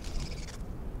wrong.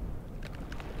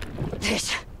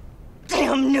 This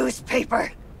damn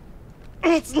newspaper.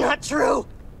 It's not true.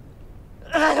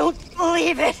 I don't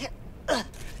believe it.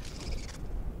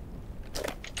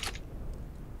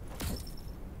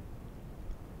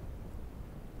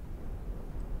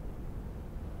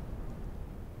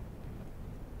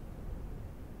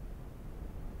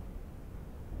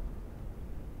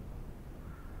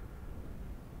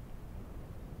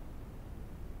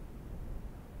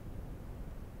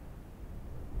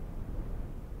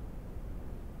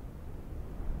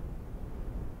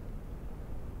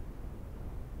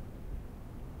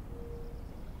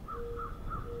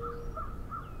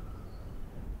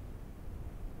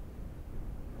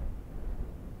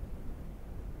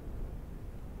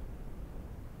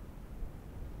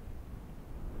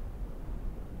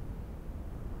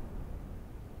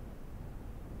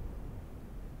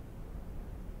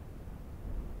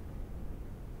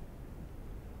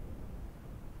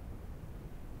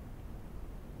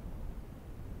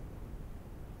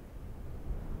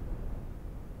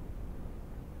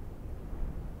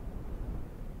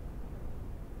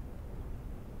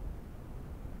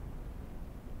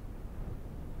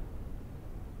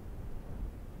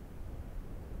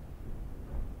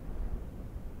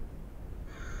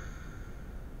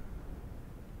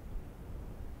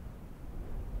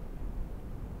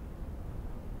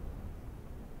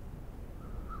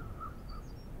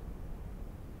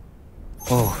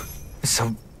 Oh,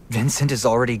 so Vincent is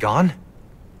already gone?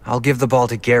 I'll give the ball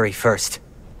to Gary first.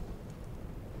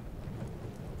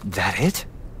 That it?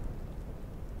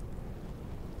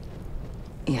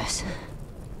 Yes.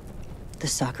 The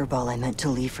soccer ball I meant to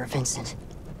leave for Vincent.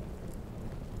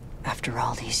 After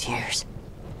all these years.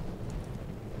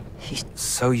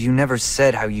 So you never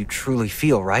said how you truly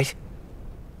feel, right?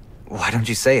 Why don't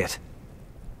you say it?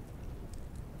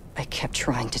 I kept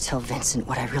trying to tell Vincent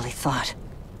what I really thought.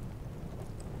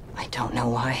 I don't know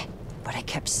why, but I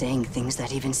kept saying things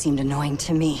that even seemed annoying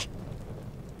to me.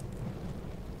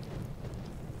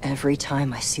 Every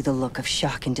time I see the look of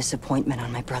shock and disappointment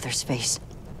on my brother's face,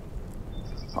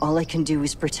 all I can do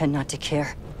is pretend not to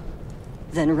care,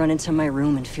 then run into my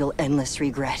room and feel endless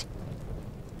regret.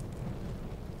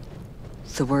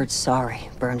 The word sorry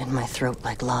burned in my throat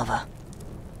like lava.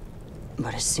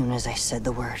 But as soon as I said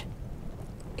the word,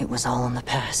 it was all in the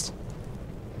past.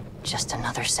 Just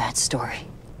another sad story.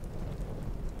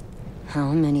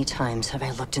 How many times have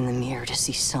I looked in the mirror to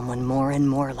see someone more and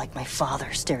more like my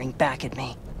father staring back at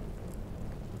me?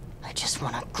 I just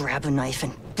want to grab a knife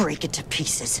and break it to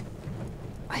pieces.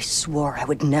 I swore I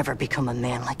would never become a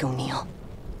man like O'Neill.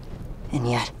 And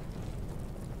yet,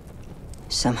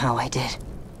 somehow I did.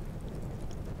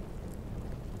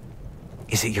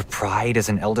 Is it your pride as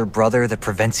an elder brother that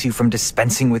prevents you from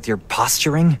dispensing with your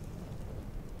posturing?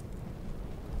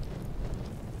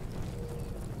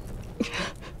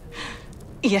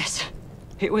 Yes.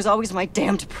 It was always my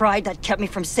damned pride that kept me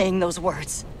from saying those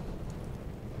words.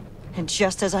 And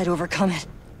just as I'd overcome it,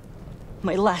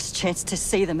 my last chance to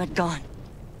say them had gone.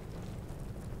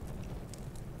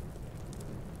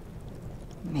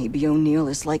 Maybe O'Neill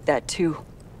is like that too.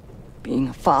 Being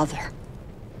a father.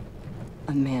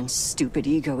 A man's stupid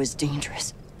ego is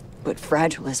dangerous, but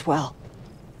fragile as well.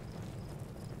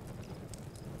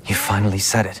 You finally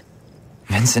said it.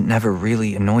 Vincent never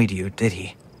really annoyed you, did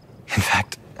he? In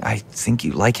fact, I think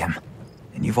you like him.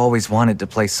 And you've always wanted to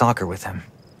play soccer with him,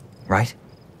 right?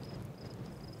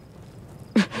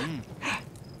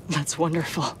 That's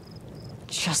wonderful.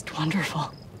 Just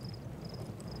wonderful.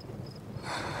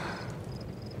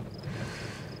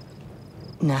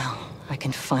 Now, I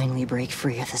can finally break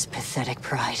free of this pathetic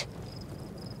pride.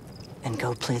 and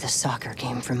go play the soccer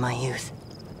game from my youth.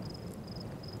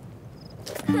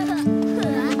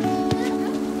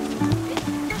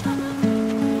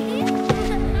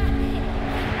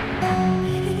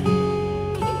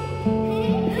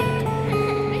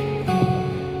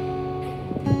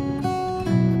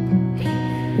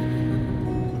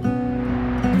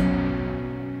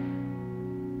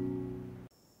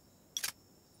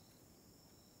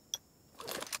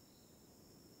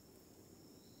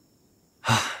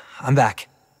 I'm back.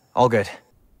 All good.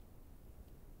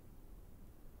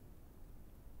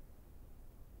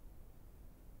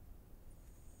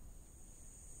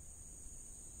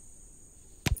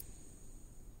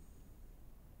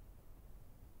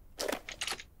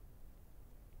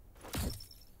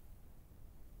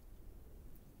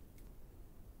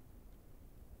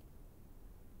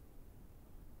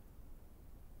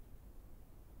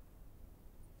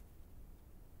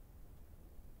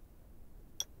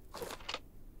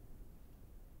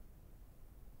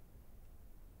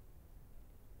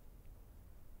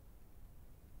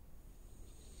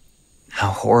 How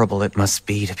horrible it must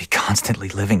be to be constantly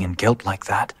living in guilt like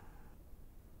that.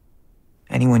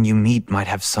 Anyone you meet might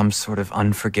have some sort of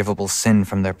unforgivable sin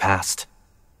from their past,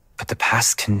 but the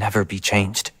past can never be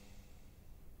changed.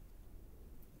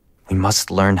 We must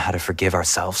learn how to forgive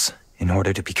ourselves in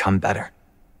order to become better.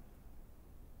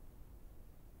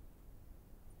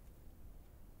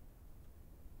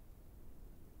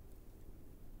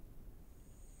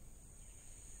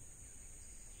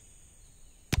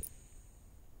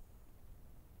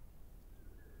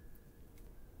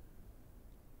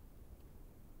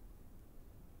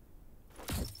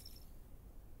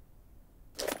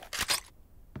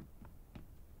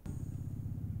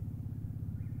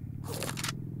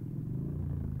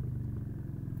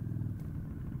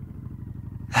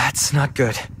 That's not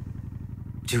good.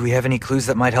 Do we have any clues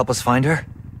that might help us find her?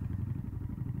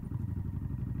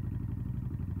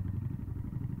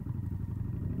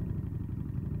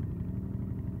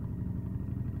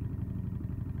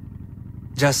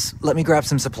 Just let me grab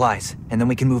some supplies, and then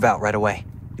we can move out right away.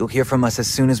 You'll hear from us as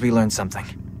soon as we learn something.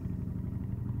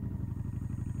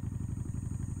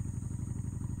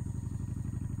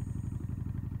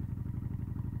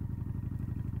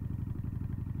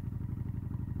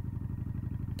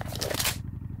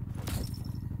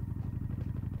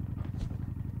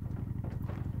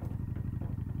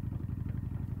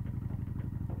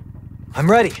 I'm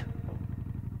ready.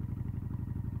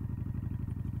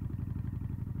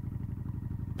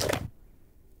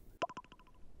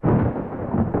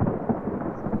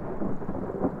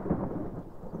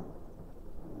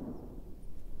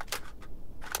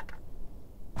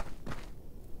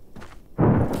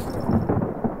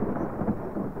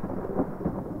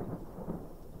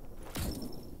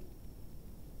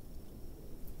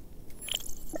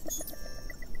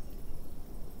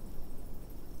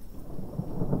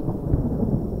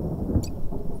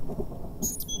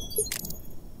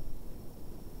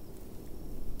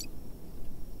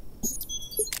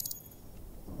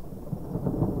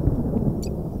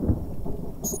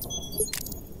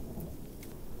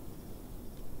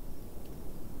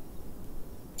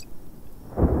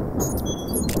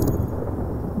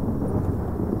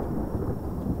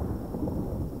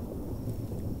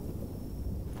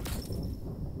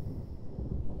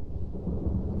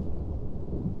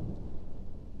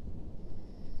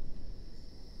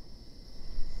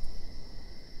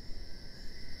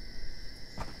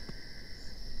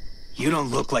 You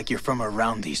don't look like you're from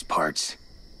around these parts.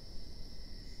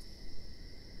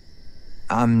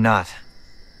 I'm not.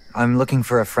 I'm looking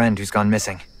for a friend who's gone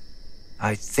missing.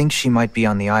 I think she might be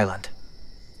on the island.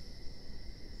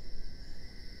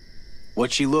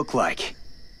 What'd she look like?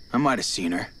 I might have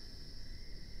seen her.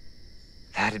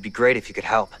 That'd be great if you could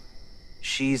help.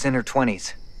 She's in her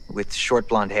 20s, with short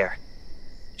blonde hair.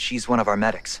 She's one of our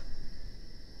medics.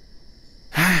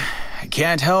 I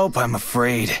can't help, I'm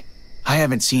afraid. I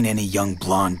haven't seen any young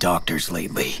blonde doctors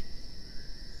lately.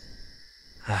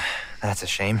 That's a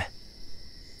shame.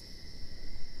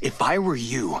 If I were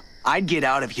you, I'd get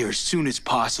out of here as soon as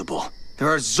possible. There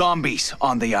are zombies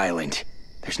on the island.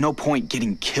 There's no point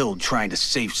getting killed trying to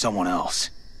save someone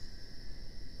else.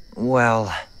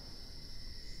 Well...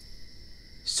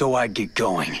 So I'd get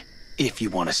going, if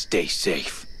you want to stay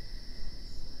safe.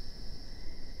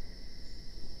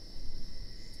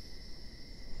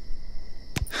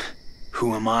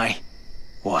 Who am I?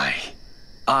 Why,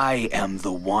 I am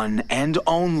the one and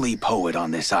only poet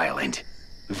on this island,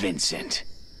 Vincent.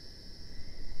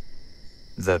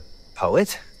 The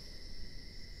poet?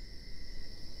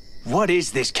 What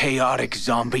is this chaotic,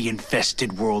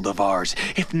 zombie-infested world of ours,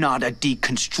 if not a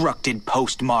deconstructed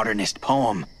postmodernist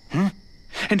poem?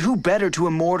 and who better to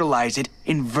immortalize it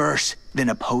in verse than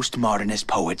a postmodernist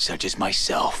poet such as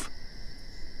myself?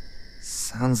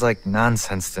 Sounds like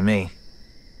nonsense to me.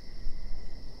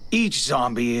 Each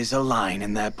zombie is a line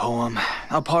in that poem,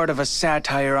 a part of a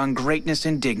satire on greatness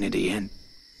and dignity, and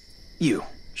you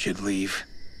should leave.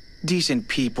 Decent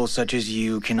people such as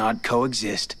you cannot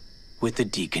coexist with the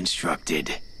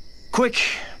deconstructed. Quick,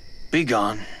 be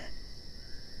gone.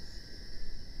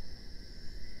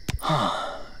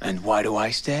 And why do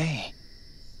I stay?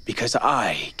 Because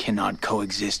I cannot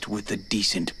coexist with the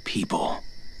decent people.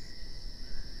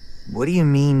 What do you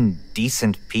mean,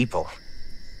 decent people?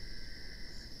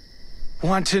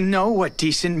 Want to know what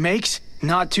decent makes?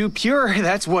 Not too pure,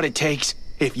 that's what it takes.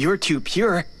 If you're too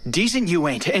pure, decent you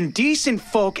ain't, and decent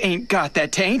folk ain't got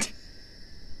that taint.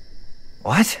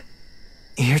 What?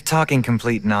 You're talking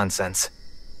complete nonsense.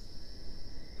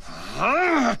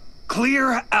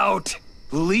 Clear out.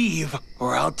 Leave,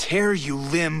 or I'll tear you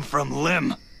limb from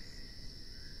limb.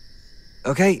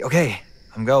 Okay,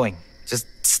 I'm going. Just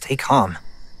stay calm.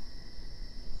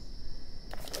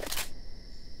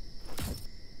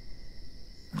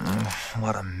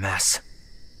 What a mess.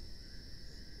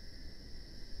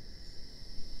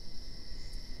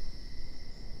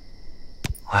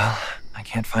 Well, I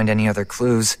can't find any other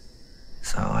clues,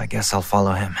 so I guess I'll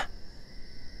follow him.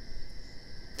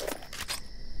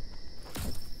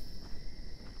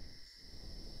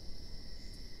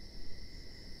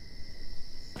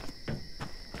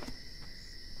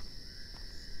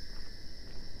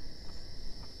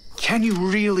 Can you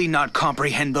really not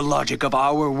comprehend the logic of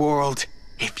our world?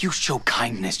 If you show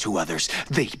kindness to others,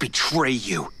 they betray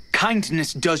you.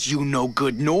 Kindness does you no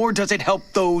good, nor does it help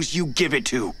those you give it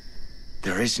to.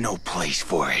 There is no place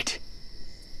for it.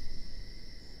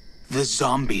 The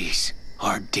zombies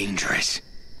are dangerous,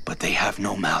 but they have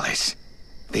no malice.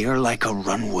 They are like a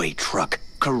runway truck,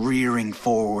 careering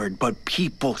forward, but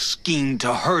people scheme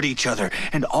to hurt each other,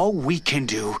 and all we can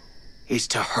do is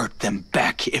to hurt them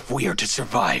back if we are to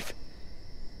survive.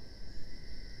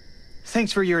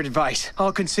 Thanks for your advice.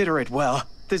 I'll consider it well.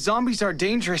 The zombies are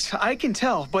dangerous, I can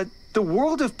tell, but the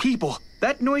world of people,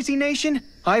 that noisy nation,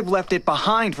 I've left it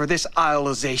behind for this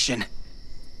isleization.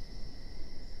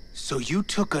 So you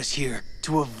took us here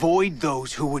to avoid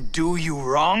those who would do you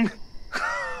wrong?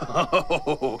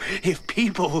 If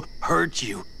people hurt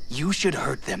you, you should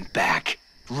hurt them back.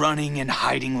 Running and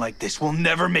hiding like this will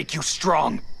never make you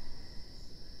strong.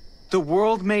 The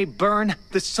world may burn,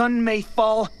 the sun may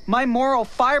fall, my moral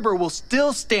fiber will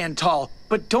still stand tall.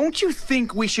 But don't you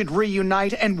think we should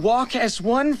reunite and walk as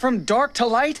one from dark to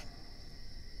light?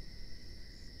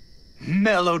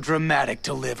 Melodramatic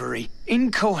delivery,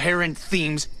 incoherent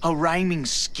themes, a rhyming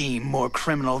scheme more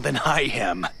criminal than I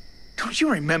am. Don't you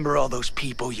remember all those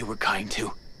people you were kind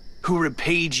to, who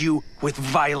repaid you with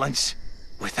violence?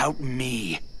 Without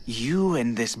me, you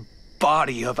and this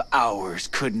body of ours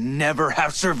could never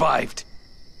have survived.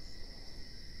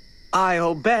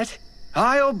 I'll bet.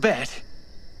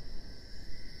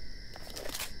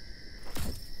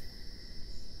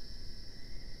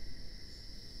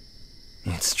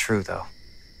 It's true, though.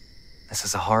 This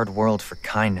is a hard world for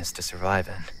kindness to survive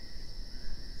in.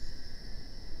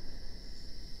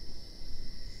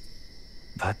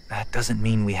 But that doesn't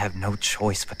mean we have no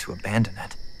choice but to abandon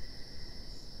it.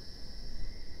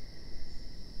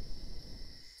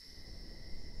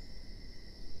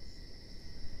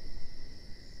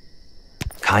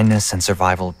 Kindness and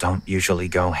survival don't usually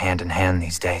go hand in hand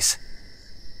these days.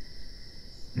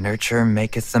 Nurture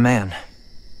maketh the man.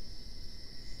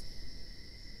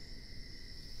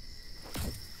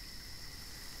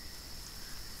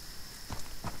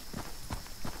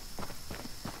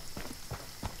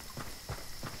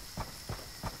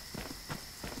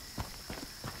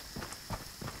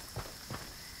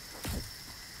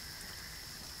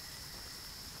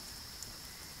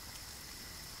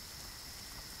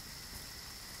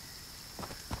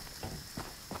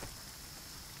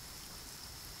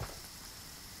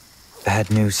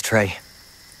 Bad news, Trey.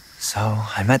 So,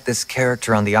 I met this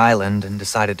character on the island and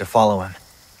decided to follow him.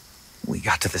 We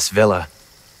got to this villa,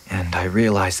 and I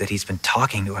realized that he's been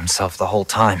talking to himself the whole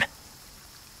time.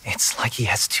 It's like he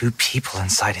has two people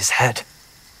inside his head.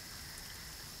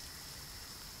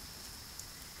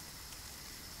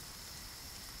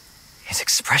 His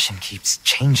expression keeps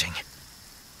changing.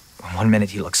 One minute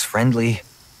he looks friendly,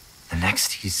 the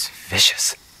next he's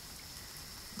vicious.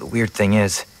 The weird thing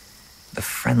is, the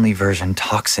friendly version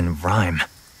talks in rhyme.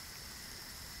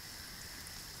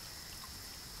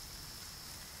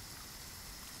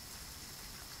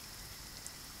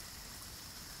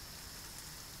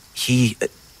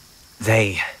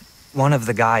 One of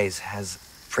the guys has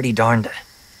pretty darned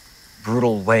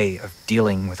brutal way of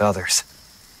dealing with others.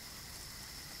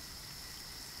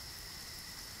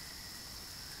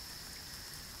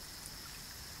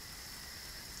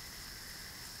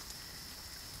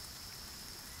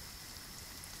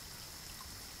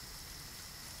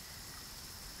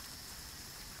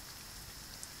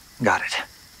 Got it.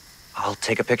 I'll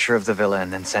take a picture of the villa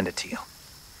and then send it to you.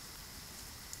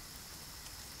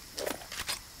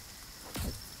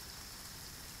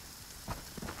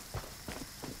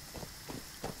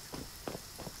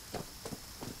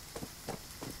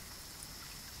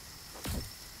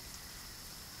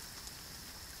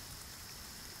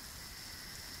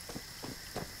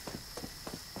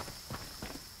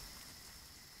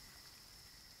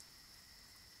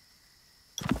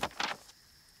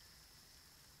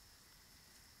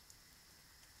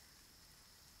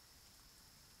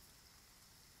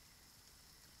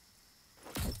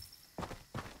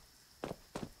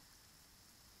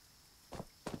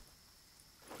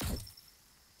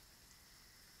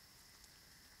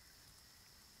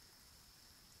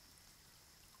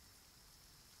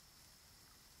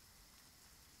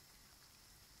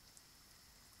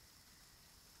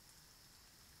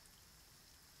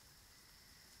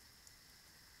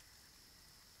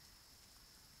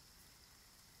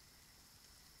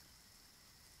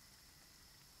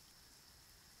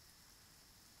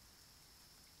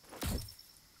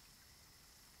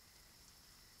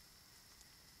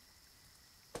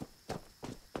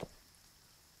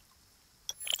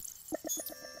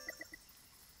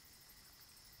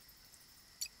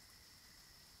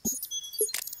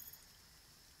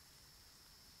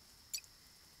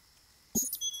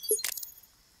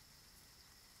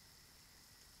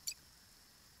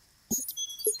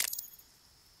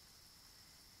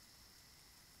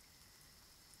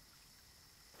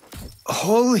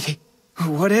 Holy,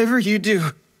 whatever you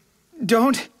do,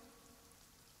 don't...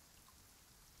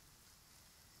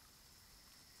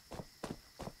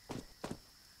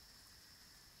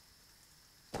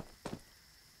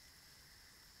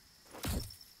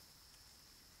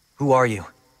 Who are you?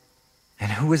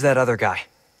 And who is that other guy?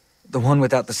 The one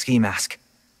without the ski mask?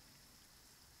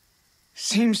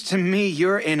 Seems to me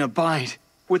you're in a bind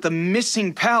with a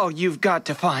missing pal you've got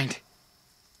to find.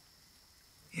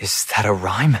 Is that a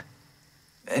rhyme?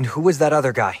 And who is that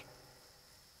other guy?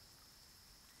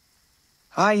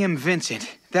 I am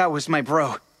Vincent. That was my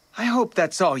bro. I hope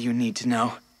that's all you need to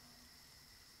know.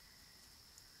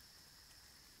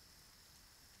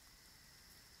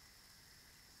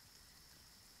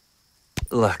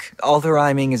 Look, all the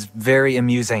rhyming is very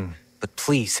amusing, but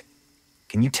please,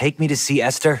 can you take me to see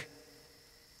Esther?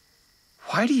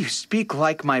 Why do you speak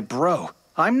like my bro?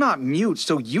 I'm not mute,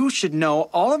 so you should know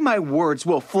all of my words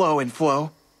will flow and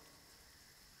flow.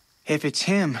 If it's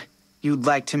him you'd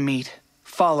like to meet,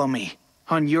 follow me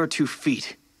on your 2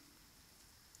 feet.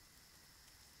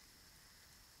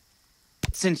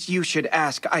 Since you should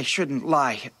ask, I shouldn't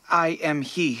lie. I am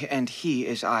he, and he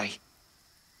is I.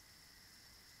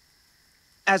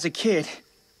 As a kid,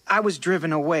 I was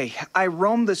driven away. I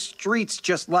roamed the streets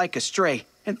just like a stray,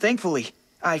 and thankfully,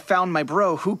 I found my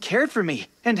bro who cared for me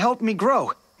and helped me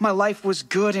grow. My life was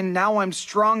good and now I'm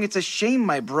strong. It's a shame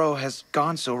my bro has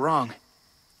gone so wrong.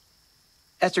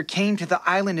 Esther came to the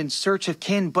island in search of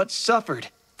kin, but suffered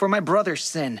for my brother's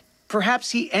sin.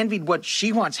 Perhaps he envied what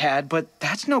she once had, but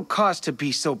that's no cause to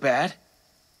be so bad.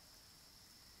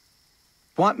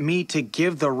 Want me to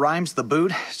give the rhymes the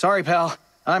boot? Sorry, pal,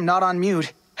 I'm not on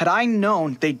mute. Had I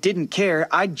known they didn't care,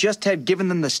 I'd just have given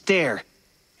them the stare.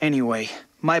 Anyway,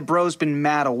 my bro's been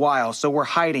mad a while, so we're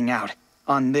hiding out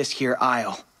on this here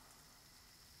isle.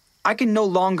 I can no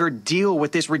longer deal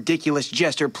with this ridiculous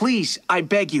jester. Please, I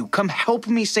beg you, come help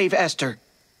me save Esther.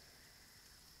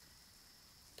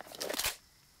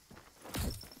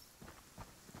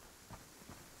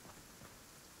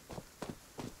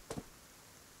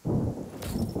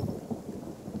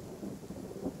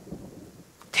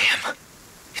 Damn,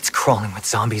 it's crawling with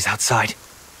zombies outside.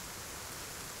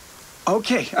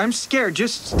 Okay, I'm scared.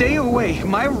 Just stay away.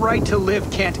 My right to live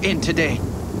can't end today.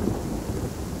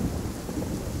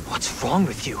 What's wrong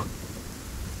with you?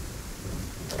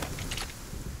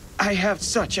 I have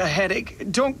such a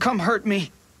headache. Don't come hurt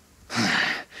me.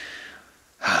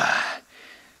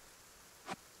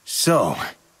 So,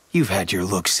 you've had your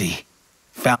look-see.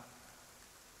 Found...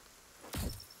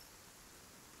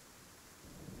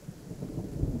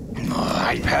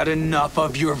 I've had enough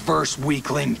of your verse,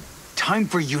 weakling. Time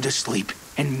for you to sleep,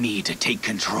 and me to take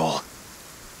control.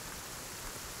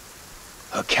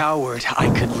 A coward I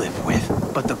could live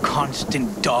with, but the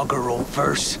constant doggerel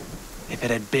verse... If it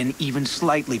had been even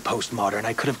slightly postmodern,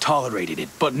 I could have tolerated it,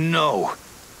 but no!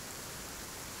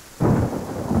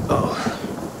 Oh,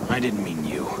 didn't mean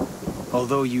you.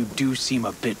 Although you do seem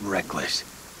a bit reckless.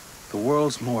 The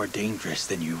world's more dangerous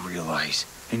than you realize,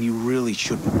 and you really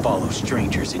shouldn't follow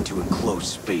strangers into enclosed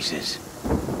spaces.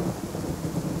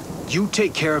 You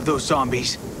take care of those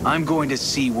zombies. I'm going to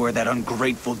see where that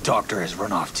ungrateful doctor has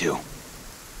run off to.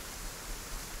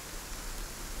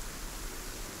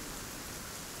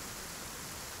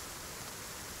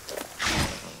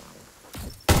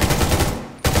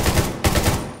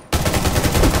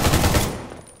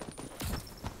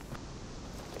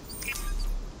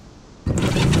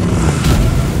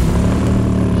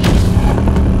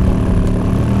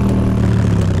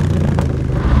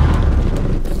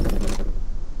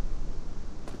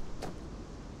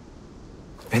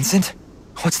 Vincent?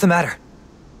 What's the matter?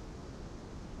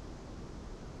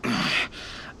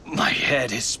 My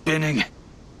head is spinning.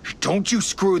 Don't you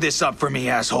screw this up for me,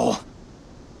 asshole.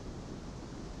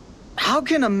 How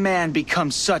can a man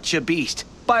become such a beast?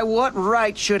 By what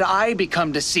right should I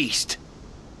become deceased?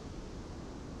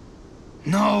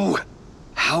 No!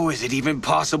 How is it even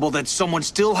possible that someone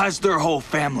still has their whole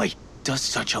family? Does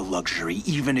such a luxury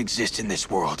even exist in this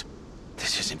world?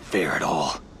 This isn't fair at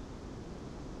all.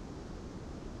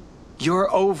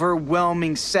 Your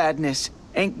overwhelming sadness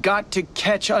ain't got to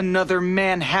catch another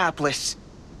man hapless.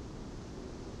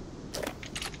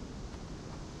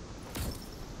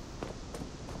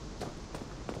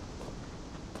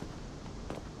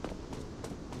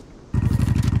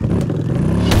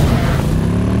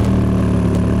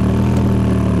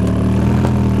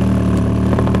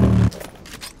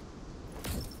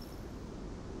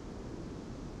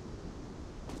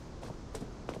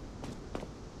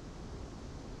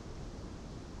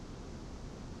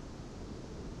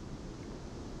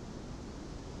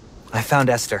 I found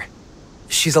Esther.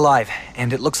 She's alive,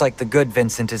 and it looks like the good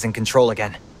Vincent is in control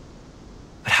again.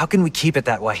 But how can we keep it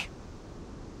that way?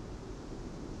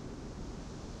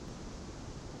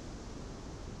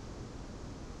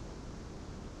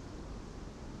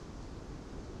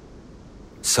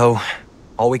 So,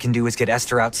 all we can do is get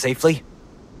Esther out safely?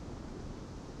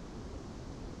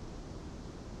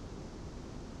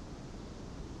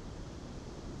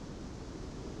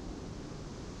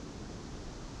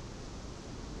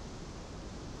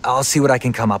 I'll see what I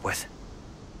can come up with.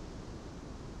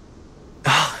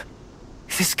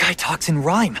 This guy talks in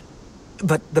rhyme.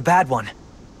 But the bad one,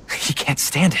 he can't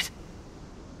stand it.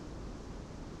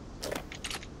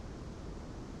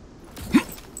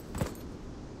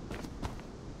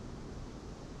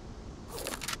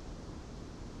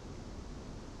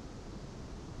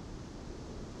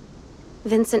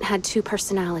 Vincent had two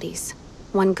personalities.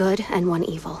 One good and one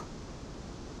evil.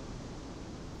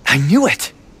 I knew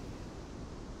it!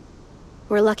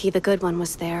 We're lucky the good one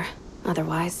was there,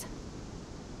 otherwise.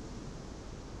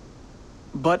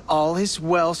 But all is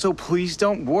well, so please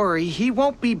don't worry. He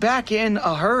won't be back in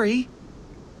a hurry.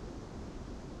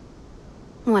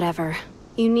 Whatever.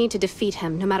 You need to defeat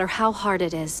him, no matter how hard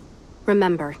it is.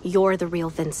 Remember, you're the real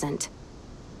Vincent.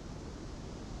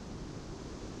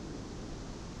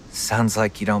 Sounds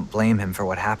like you don't blame him for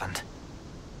what happened.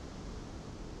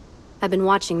 I've been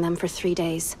watching them for 3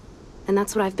 days, and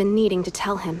that's what I've been needing to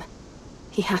tell him.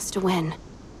 He has to win.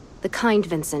 The kind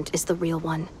Vincent is the real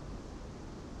one.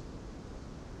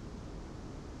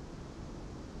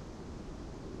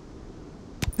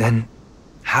 Then,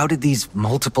 how did these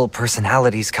multiple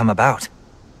personalities come about?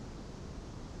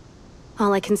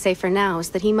 All I can say for now is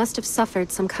that he must have suffered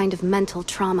some kind of mental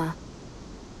trauma.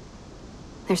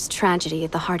 There's tragedy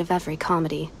at the heart of every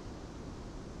comedy.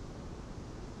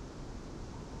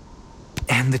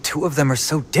 And the two of them are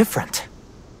so different.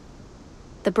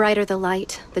 The brighter the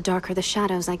light, the darker the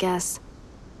shadows, I guess.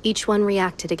 Each one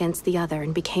reacted against the other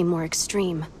and became more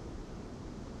extreme.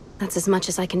 That's as much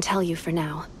as I can tell you for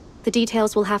now. The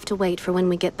details will have to wait for when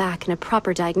we get back and a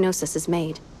proper diagnosis is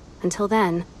made. Until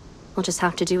then, we'll just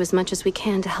have to do as much as we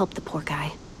can to help the poor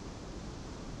guy.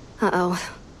 Uh-oh.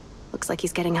 Looks like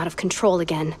he's getting out of control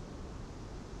again.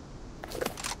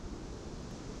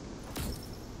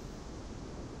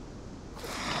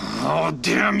 Oh,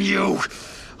 damn you!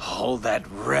 All that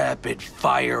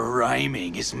rapid-fire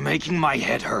rhyming is making my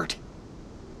head hurt.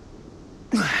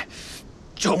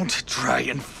 Don't try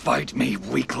and fight me,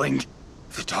 weakling.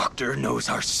 The doctor knows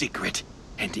our secret,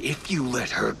 and if you let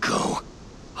her go,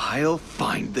 I'll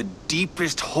find the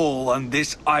deepest hole on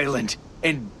this island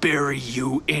and bury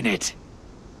you in it.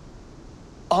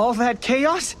 All that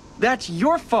chaos? That's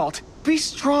your fault. Be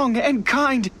strong and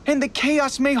kind, and the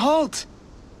chaos may halt.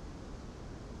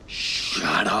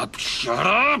 Shut up, shut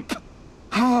up!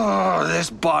 Oh, this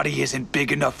body isn't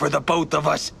big enough for the both of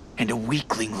us, and a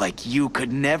weakling like you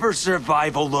could never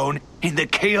survive alone in the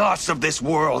chaos of this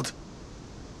world.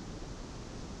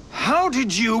 How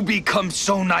did you become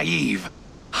so naive?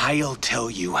 I'll tell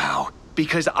you how.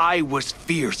 Because I was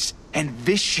fierce and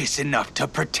vicious enough to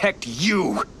protect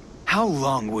you. How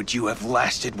long would you have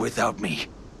lasted without me?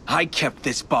 I kept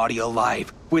this body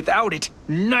alive. Without it,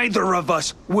 neither of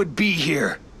us would be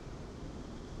here.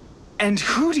 And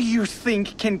who do you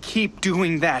think can keep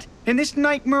doing that in this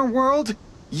nightmare world?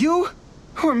 You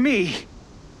or me?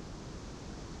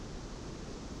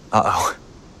 Uh-oh.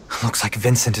 Looks like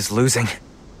Vincent is losing.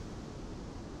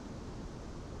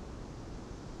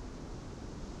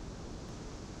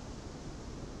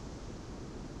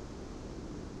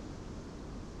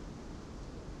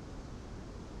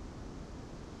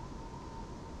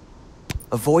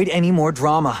 Avoid any more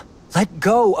drama. Let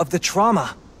go of the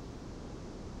trauma.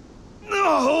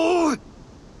 No!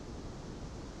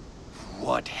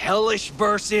 What hellish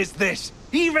verse is this?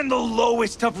 Even the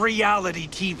lowest of reality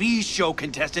TV show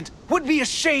contestants would be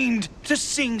ashamed to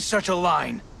sing such a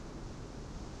line.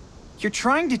 You're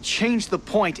trying to change the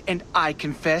point, and I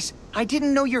confess, I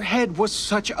didn't know your head was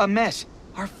such a mess.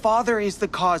 Our father is the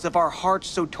cause of our hearts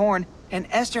so torn, and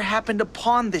Esther happened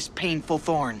upon this painful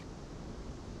thorn.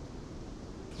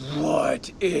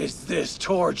 What is this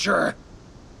torture?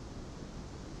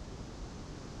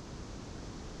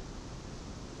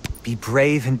 Be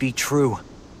brave and be true.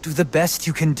 Do the best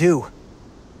you can do.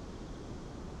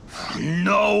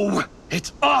 No!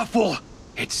 It's awful!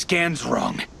 It scans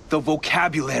wrong. The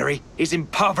vocabulary is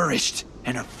impoverished.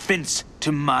 An offense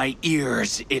to my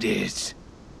ears it is.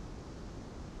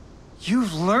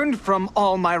 You've learned from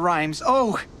all my rhymes.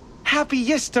 Oh,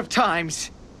 happiest of times.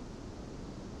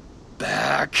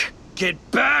 Back! Get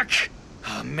back!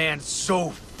 A man so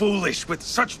foolish with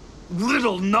such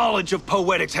little knowledge of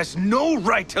poetics has no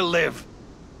right to live.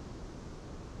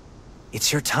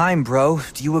 It's your time, bro.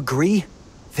 Do you agree?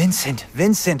 Vincent,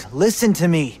 listen to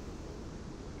me.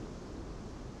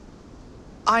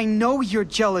 I know you're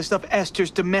jealous of Esther's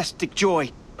domestic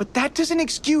joy, but that doesn't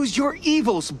excuse your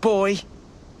evils, boy.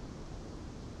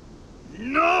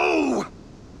 No!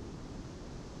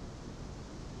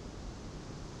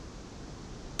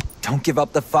 Don't give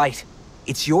up the fight.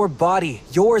 It's your body,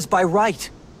 yours by right.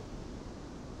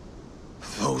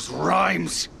 Those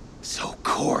rhymes, so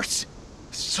coarse,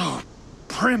 so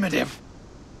primitive.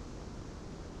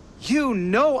 You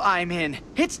know I'm in.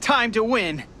 It's time to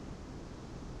win.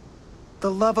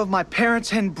 The love of my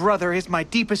parents and brother is my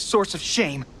deepest source of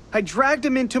shame. I dragged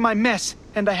him into my mess,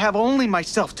 and I have only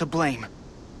myself to blame.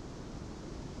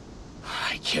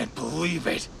 I can't believe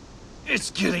it.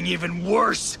 It's getting even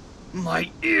worse.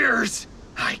 My ears!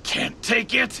 I can't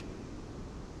take it!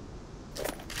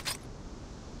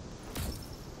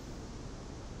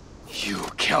 You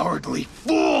cowardly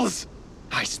fools!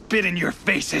 I spit in your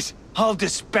faces. I'll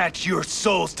dispatch your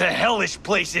souls to hellish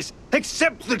places.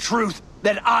 Accept the truth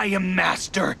that I am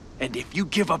master. And if you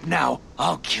give up now,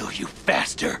 I'll kill you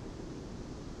faster.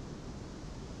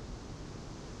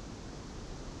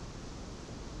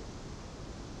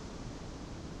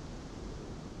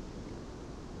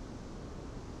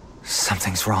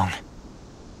 Something's wrong.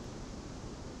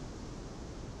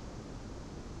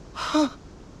 Huh,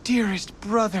 dearest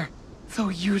brother, though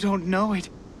you don't know it,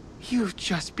 you've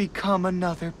just become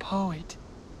another poet.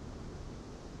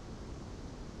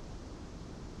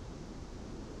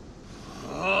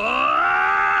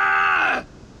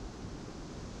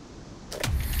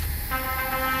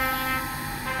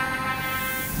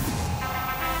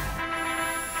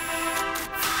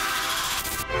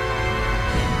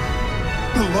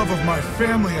 The love of my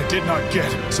family I did not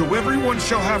get, so everyone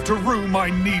shall have to rue my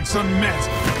needs unmet.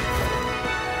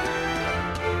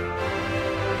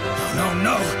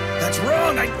 No, that's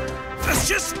wrong. That's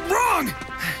just wrong.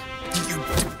 You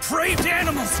depraved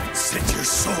animals. Send your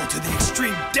soul to the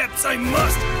extreme depths I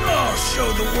must. I'll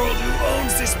show the world who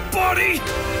owns this body.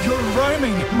 You're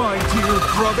rhyming, my dear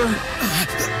brother.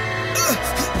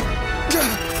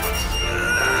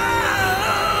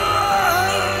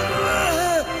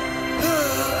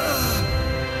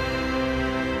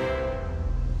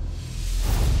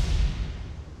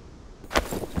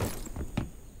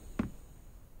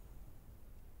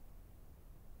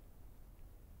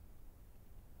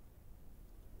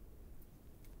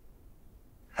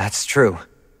 That's true,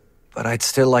 but I'd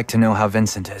still like to know how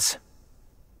Vincent is.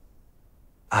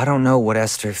 I don't know what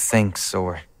Esther thinks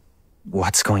or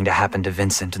what's going to happen to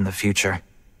Vincent in the future.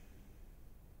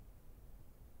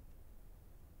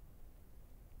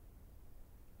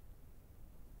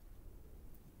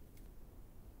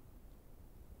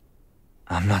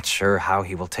 I'm not sure how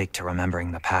he will take to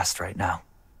remembering the past right now.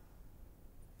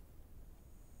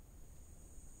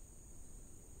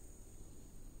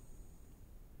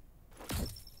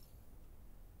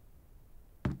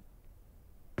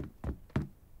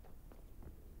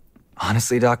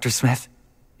 Honestly, Dr. Smith,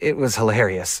 it was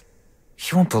hilarious.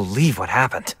 You won't believe what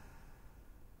happened.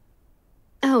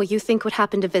 Oh, you think what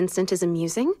happened to Vincent is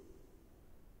amusing?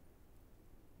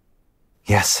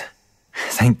 Yes.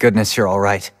 Thank goodness you're all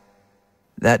right.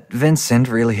 That Vincent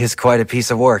really is quite a piece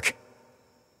of work.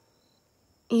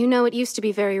 You know, it used to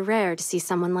be very rare to see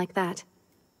someone like that.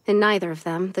 And neither of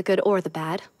them, the good or the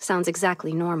bad, sounds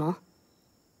exactly normal.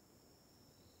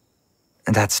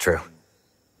 That's true.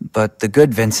 But the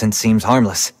good Vincent seems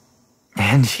harmless.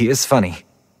 And he is funny.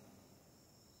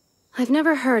 I've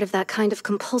never heard of that kind of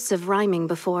compulsive rhyming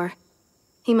before.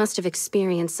 He must have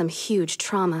experienced some huge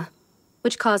trauma,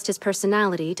 which caused his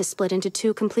personality to split into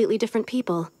two completely different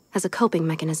people as a coping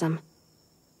mechanism.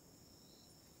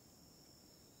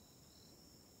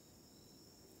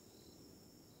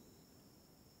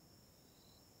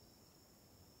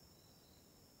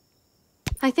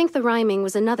 I think the rhyming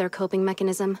was another coping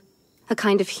mechanism, a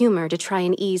kind of humor to try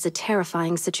and ease a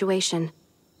terrifying situation.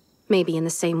 Maybe in the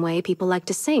same way people like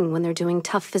to sing when they're doing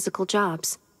tough physical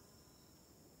jobs.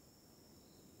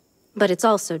 But it's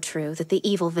also true that the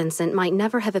evil Vincent might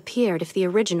never have appeared if the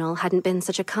original hadn't been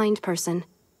such a kind person.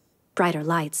 Brighter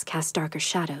lights cast darker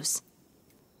shadows.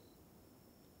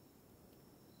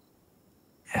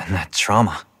 And that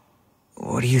trauma.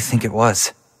 What do you think it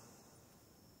was?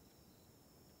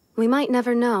 We might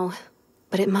never know,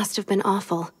 but it must have been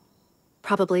awful.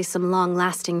 Probably some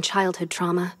long-lasting childhood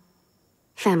trauma.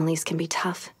 Families can be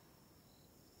tough.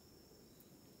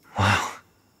 Wow.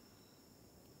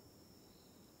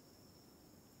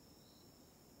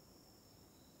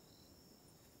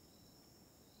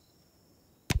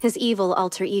 His evil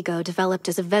alter ego developed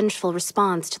as a vengeful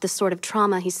response to the sort of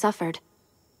trauma he suffered.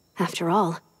 After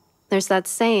all, there's that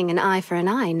saying, an eye for an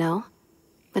eye, no?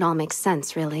 It all makes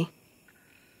sense, really.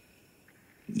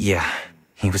 Yeah,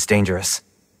 he was dangerous.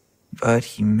 But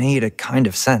he made a kind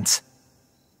of sense.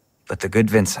 But the good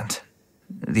Vincent,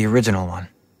 the original one.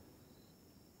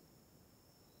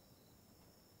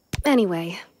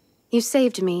 Anyway, you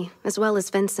saved me, as well as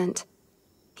Vincent.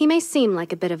 He may seem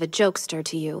like a bit of a jokester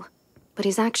to you, but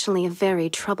he's actually a very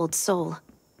troubled soul.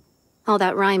 All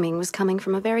that rhyming was coming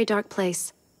from a very dark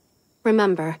place.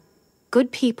 Remember,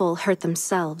 good people hurt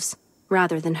themselves,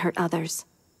 rather than hurt others.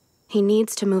 He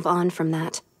needs to move on from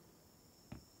that.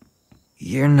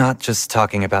 You're not just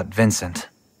talking about Vincent,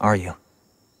 are you?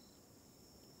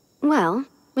 Well,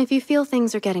 if you feel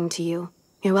things are getting to you,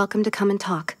 you're welcome to come and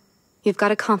talk. You've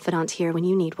got a confidant here when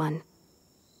you need one.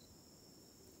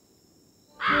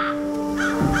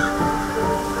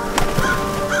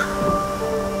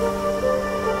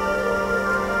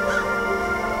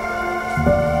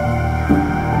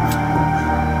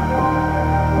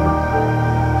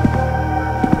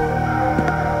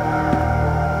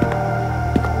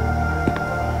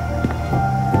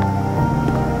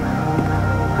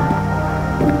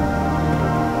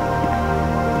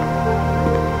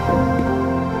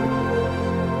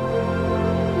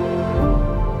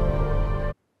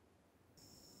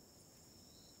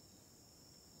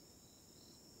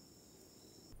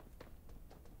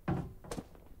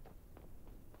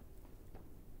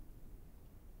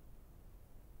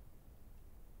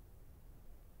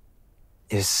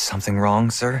 Is something wrong,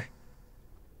 sir?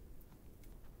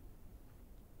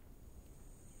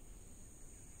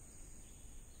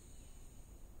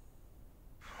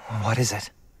 What is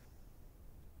it?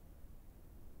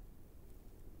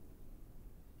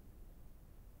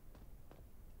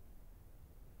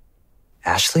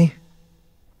 Ashley?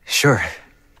 Sure,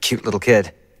 cute little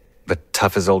kid, but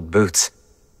tough as old boots.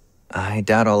 I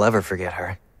doubt I'll ever forget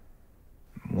her.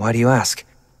 Why do you ask?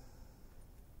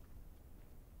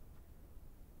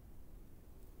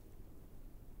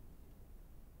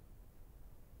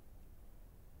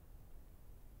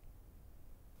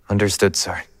 Understood,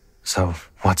 sir. So,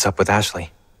 what's up with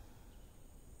Ashley?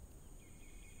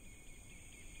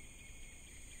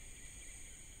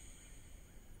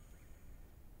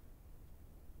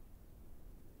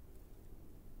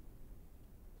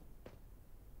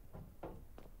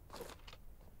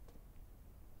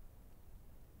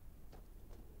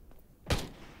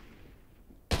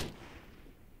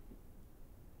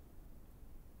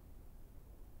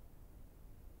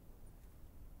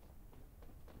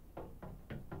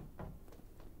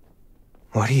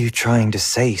 What are you trying to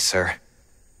say, sir?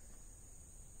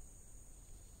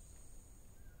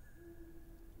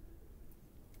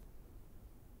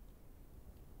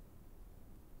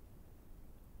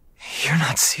 You're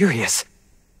not serious.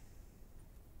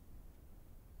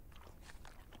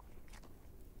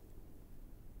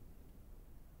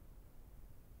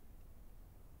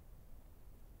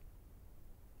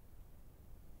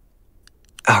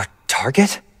 Our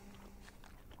target?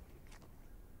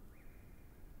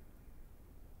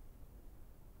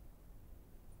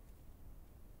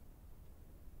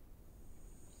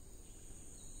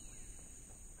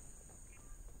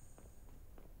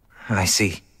 I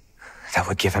see. That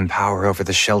would give him power over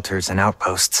the shelters and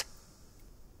outposts.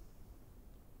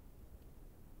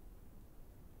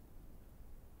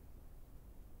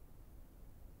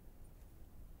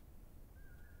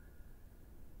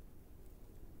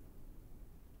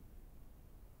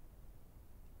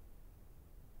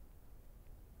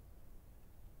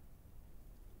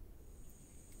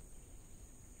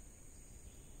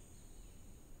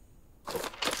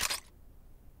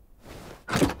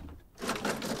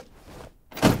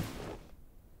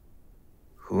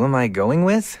 Who am I going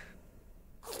with?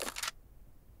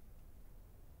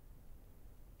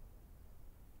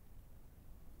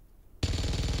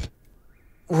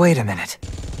 Wait a minute.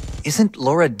 Isn't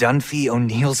Laura Dunphy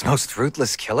O'Neill's most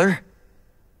ruthless killer?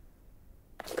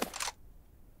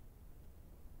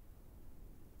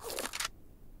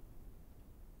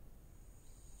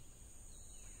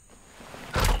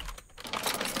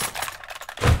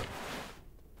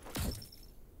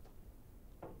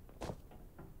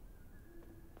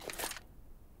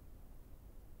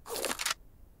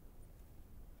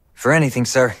 For anything,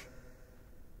 sir.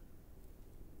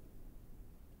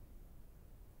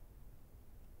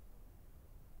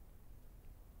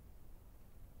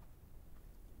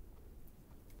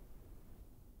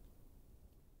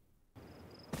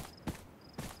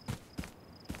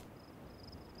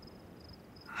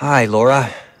 Hi, Laura.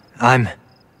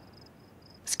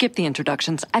 Skip the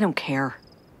introductions. I don't care.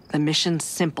 The mission's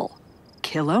simple.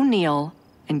 Kill O'Neill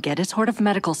and get his hoard of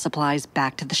medical supplies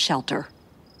back to the shelter.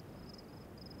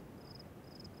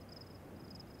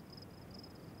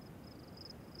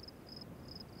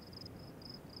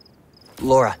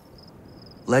 Laura,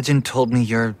 legend told me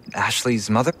you're Ashley's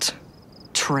mother?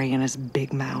 Trey in his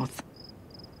big mouth.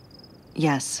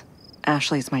 Yes,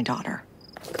 Ashley's my daughter.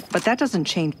 But that doesn't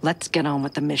change. Let's get on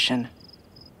with the mission.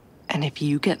 And if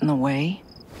you get in the way,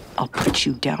 I'll put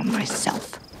you down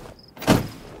myself.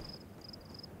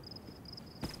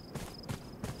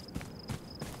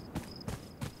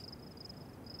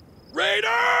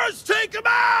 Raiders, take him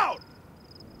out!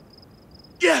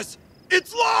 Yes,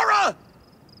 it's Laura!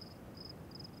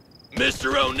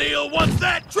 Mr. O'Neill wants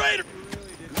that traitor!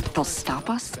 They'll stop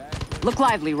us? Look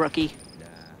lively, rookie.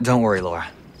 Don't worry, Laura.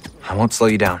 I won't slow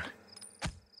you down.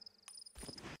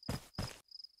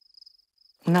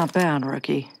 Not bad,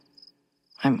 rookie.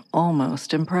 I'm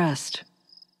almost impressed.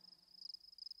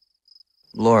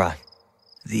 Laura,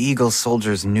 the Eagle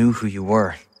soldiers knew who you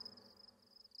were.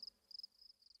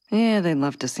 Yeah, they'd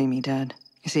love to see me dead.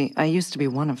 You see, I used to be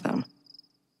one of them.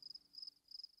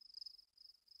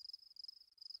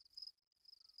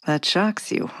 That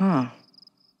shocks you, huh?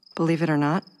 Believe it or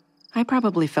not, I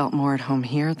probably felt more at home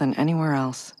here than anywhere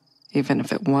else, even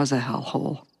if it was a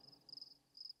hellhole.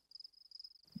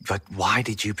 But why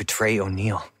did you betray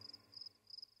O'Neill?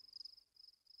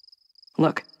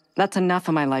 Look, that's enough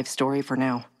of my life story for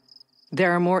now.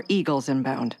 There are more Eagles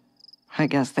inbound. I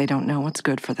guess they don't know what's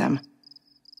good for them.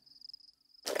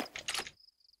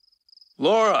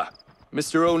 Laura,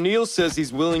 Mr. O'Neill says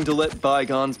he's willing to let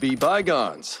bygones be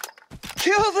bygones.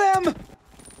 Kill them!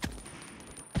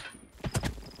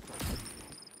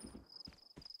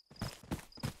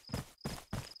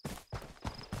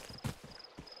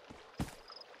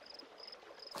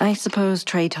 I suppose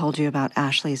Trey told you about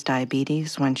Ashley's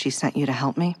diabetes when she sent you to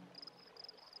help me?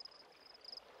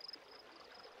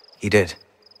 He did.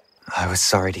 I was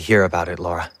sorry to hear about it,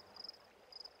 Laura.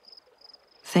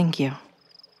 Thank you.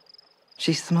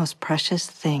 She's the most precious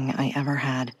thing I ever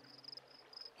had.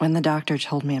 When the doctor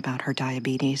told me about her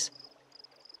diabetes,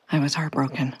 I was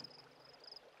heartbroken.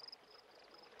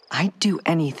 I'd do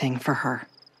anything for her,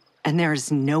 and there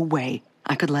is no way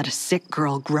I could let a sick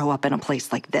girl grow up in a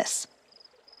place like this.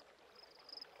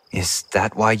 Is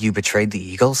that why you betrayed the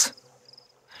Eagles?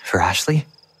 For Ashley?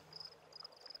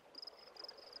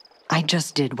 I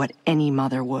just did what any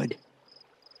mother would.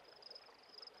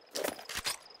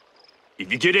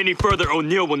 If you get any further,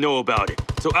 O'Neill will know about it.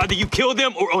 So either you kill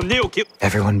them or O'Neill kill...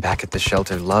 Everyone back at the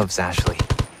shelter loves Ashley.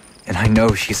 And I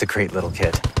know she's a great little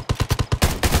kid.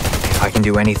 If I can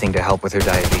do anything to help with her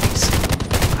diabetes,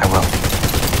 I will.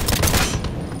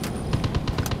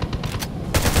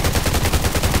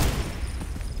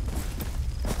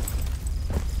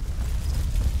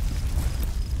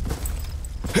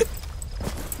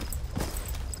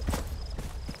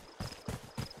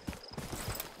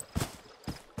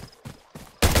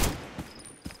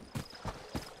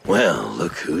 Well,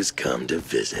 look who's come to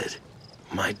visit.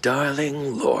 My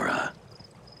darling Laura.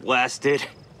 Blasted.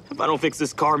 If I don't fix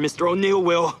this car, Mr. O'Neill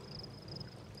will.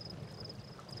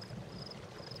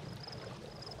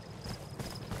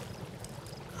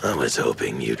 I was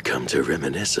hoping you'd come to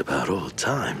reminisce about old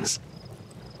times.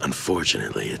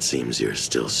 Unfortunately, it seems you're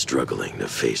still struggling to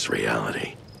face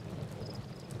reality.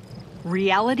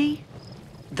 Reality?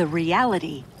 The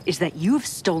reality is that you've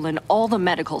stolen all the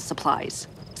medical supplies.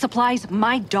 Supplies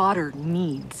my daughter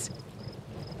needs.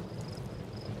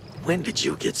 When did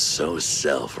you get so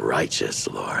self-righteous,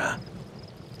 Laura?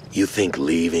 You think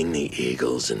leaving the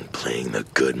Eagles and playing the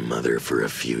good mother for a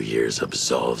few years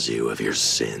absolves you of your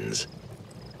sins?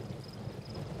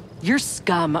 You're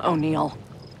scum, O'Neill.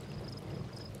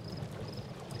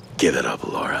 Give it up,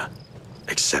 Laura.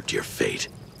 Accept your fate.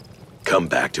 Come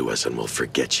back to us and we'll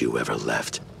forget you ever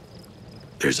left.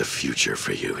 There's a future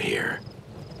for you here.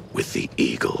 With the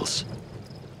Eagles.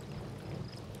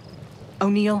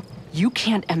 O'Neill, you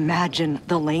can't imagine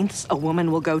the lengths a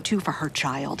woman will go to for her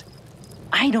child.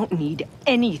 I don't need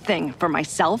anything for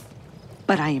myself,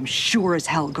 but I am sure as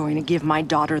hell going to give my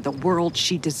daughter the world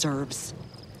she deserves.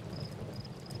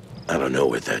 I don't know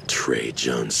what that Trey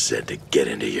Jones said to get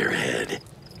into your head,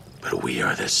 but we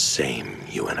are the same,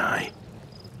 you and I.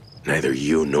 Neither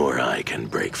you nor I can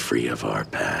break free of our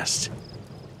past.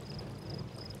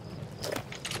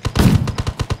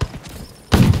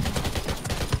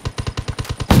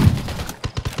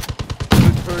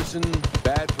 Good person,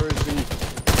 bad person, a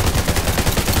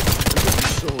good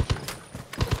soldier.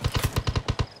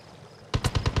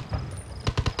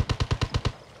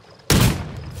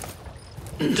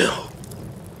 No.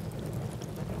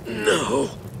 No.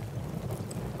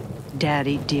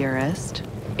 Daddy, dearest,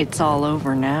 it's all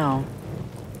over now.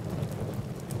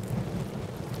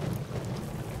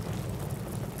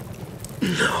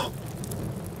 No.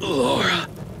 Laura.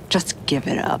 Just give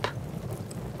it up.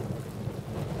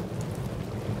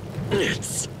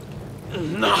 It's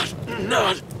not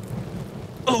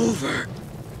over.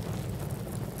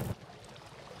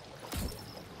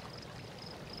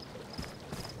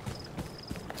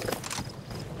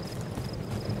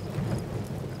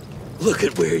 Look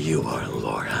at where you are,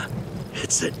 Laura.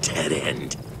 It's a dead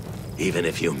end. Even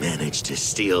if you manage to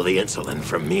steal the insulin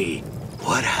from me,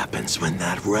 what happens when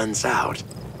that runs out?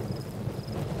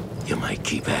 You might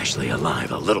keep Ashley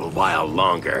alive a little while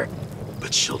longer,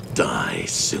 but she'll die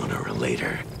sooner or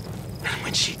later. And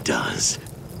when she does,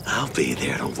 I'll be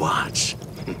there to watch.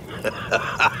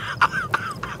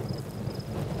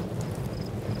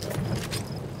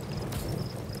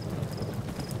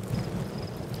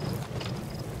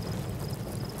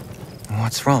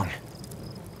 What's wrong?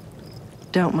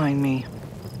 Don't mind me.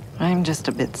 I'm just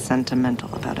a bit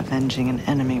sentimental about avenging an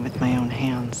enemy with my own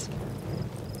hands.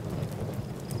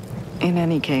 In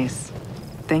any case,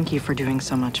 thank you for doing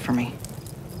so much for me.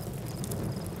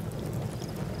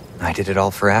 I did it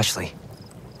all for Ashley.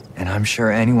 And I'm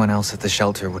sure anyone else at the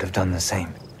shelter would have done the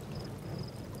same.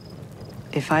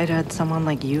 If I'd had someone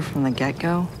like you from the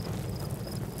get-go...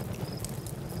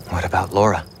 What about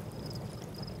Laura?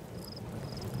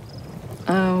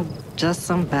 Oh, just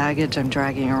some baggage I'm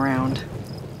dragging around.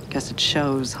 Guess it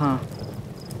shows, huh?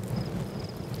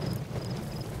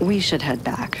 We should head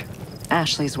back.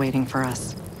 Ashley's waiting for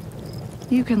us.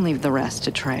 You can leave the rest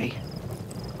to Trey.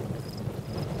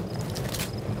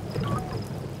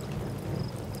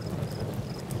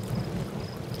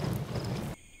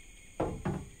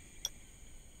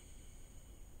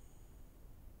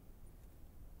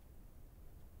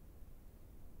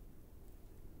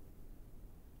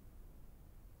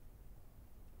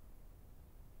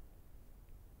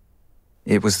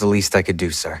 It was the least I could do,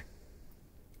 sir.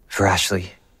 For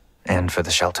Ashley, and for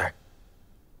the shelter.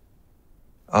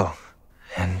 Oh,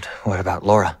 and what about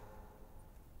Laura?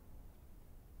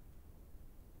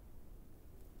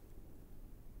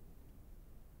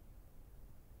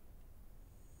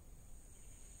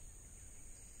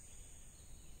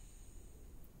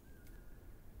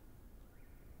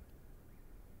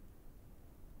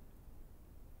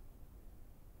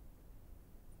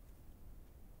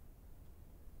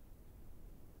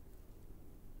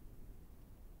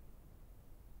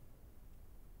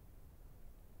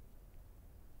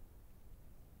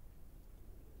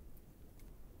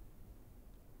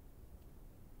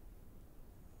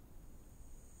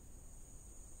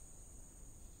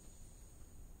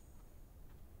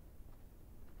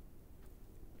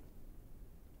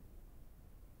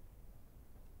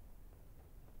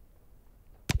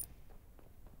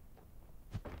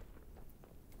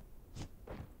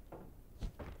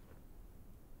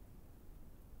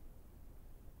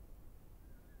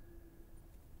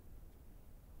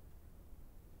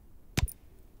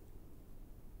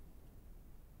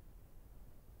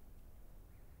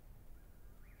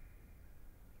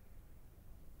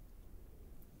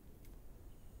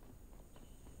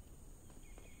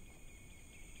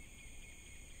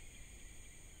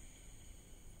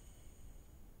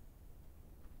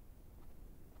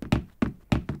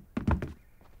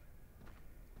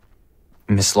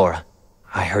 Miss Laura,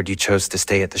 I heard you chose to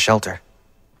stay at the shelter.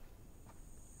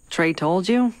 Trey told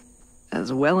you?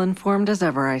 As well informed as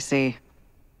ever, I see.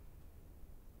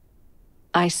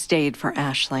 I stayed for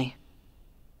Ashley.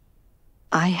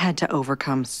 I had to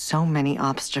overcome so many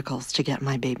obstacles to get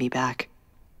my baby back.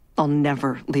 I'll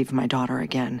never leave my daughter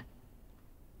again.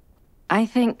 I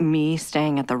think me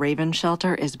staying at the Raven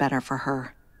shelter is better for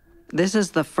her. This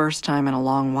is the first time in a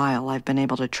long while I've been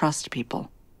able to trust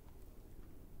people.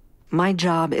 My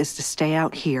job is to stay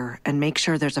out here and make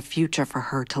sure there's a future for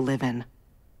her to live in.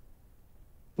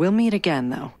 We'll meet again,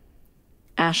 though.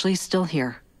 Ashley's still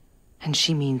here, and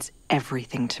she means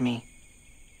everything to me.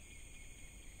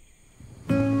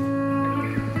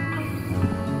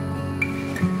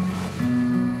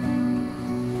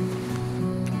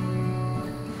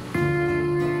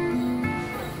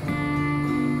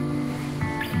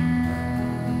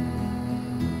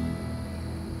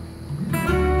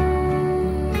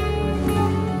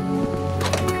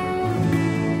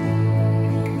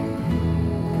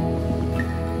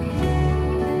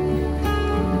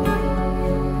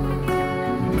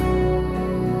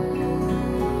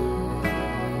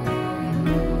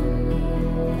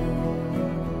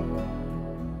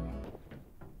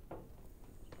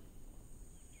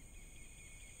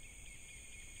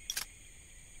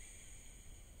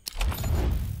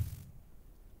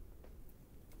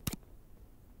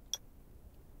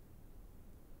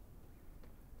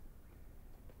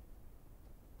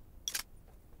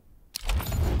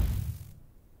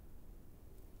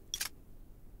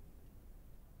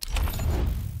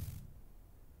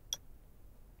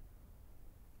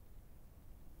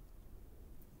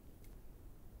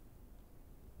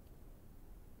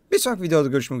 Bir sonraki videoda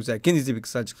görüşmek üzere. Kendinize bir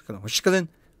kısacık kalın. Hoşçakalın.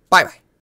 Bay bay.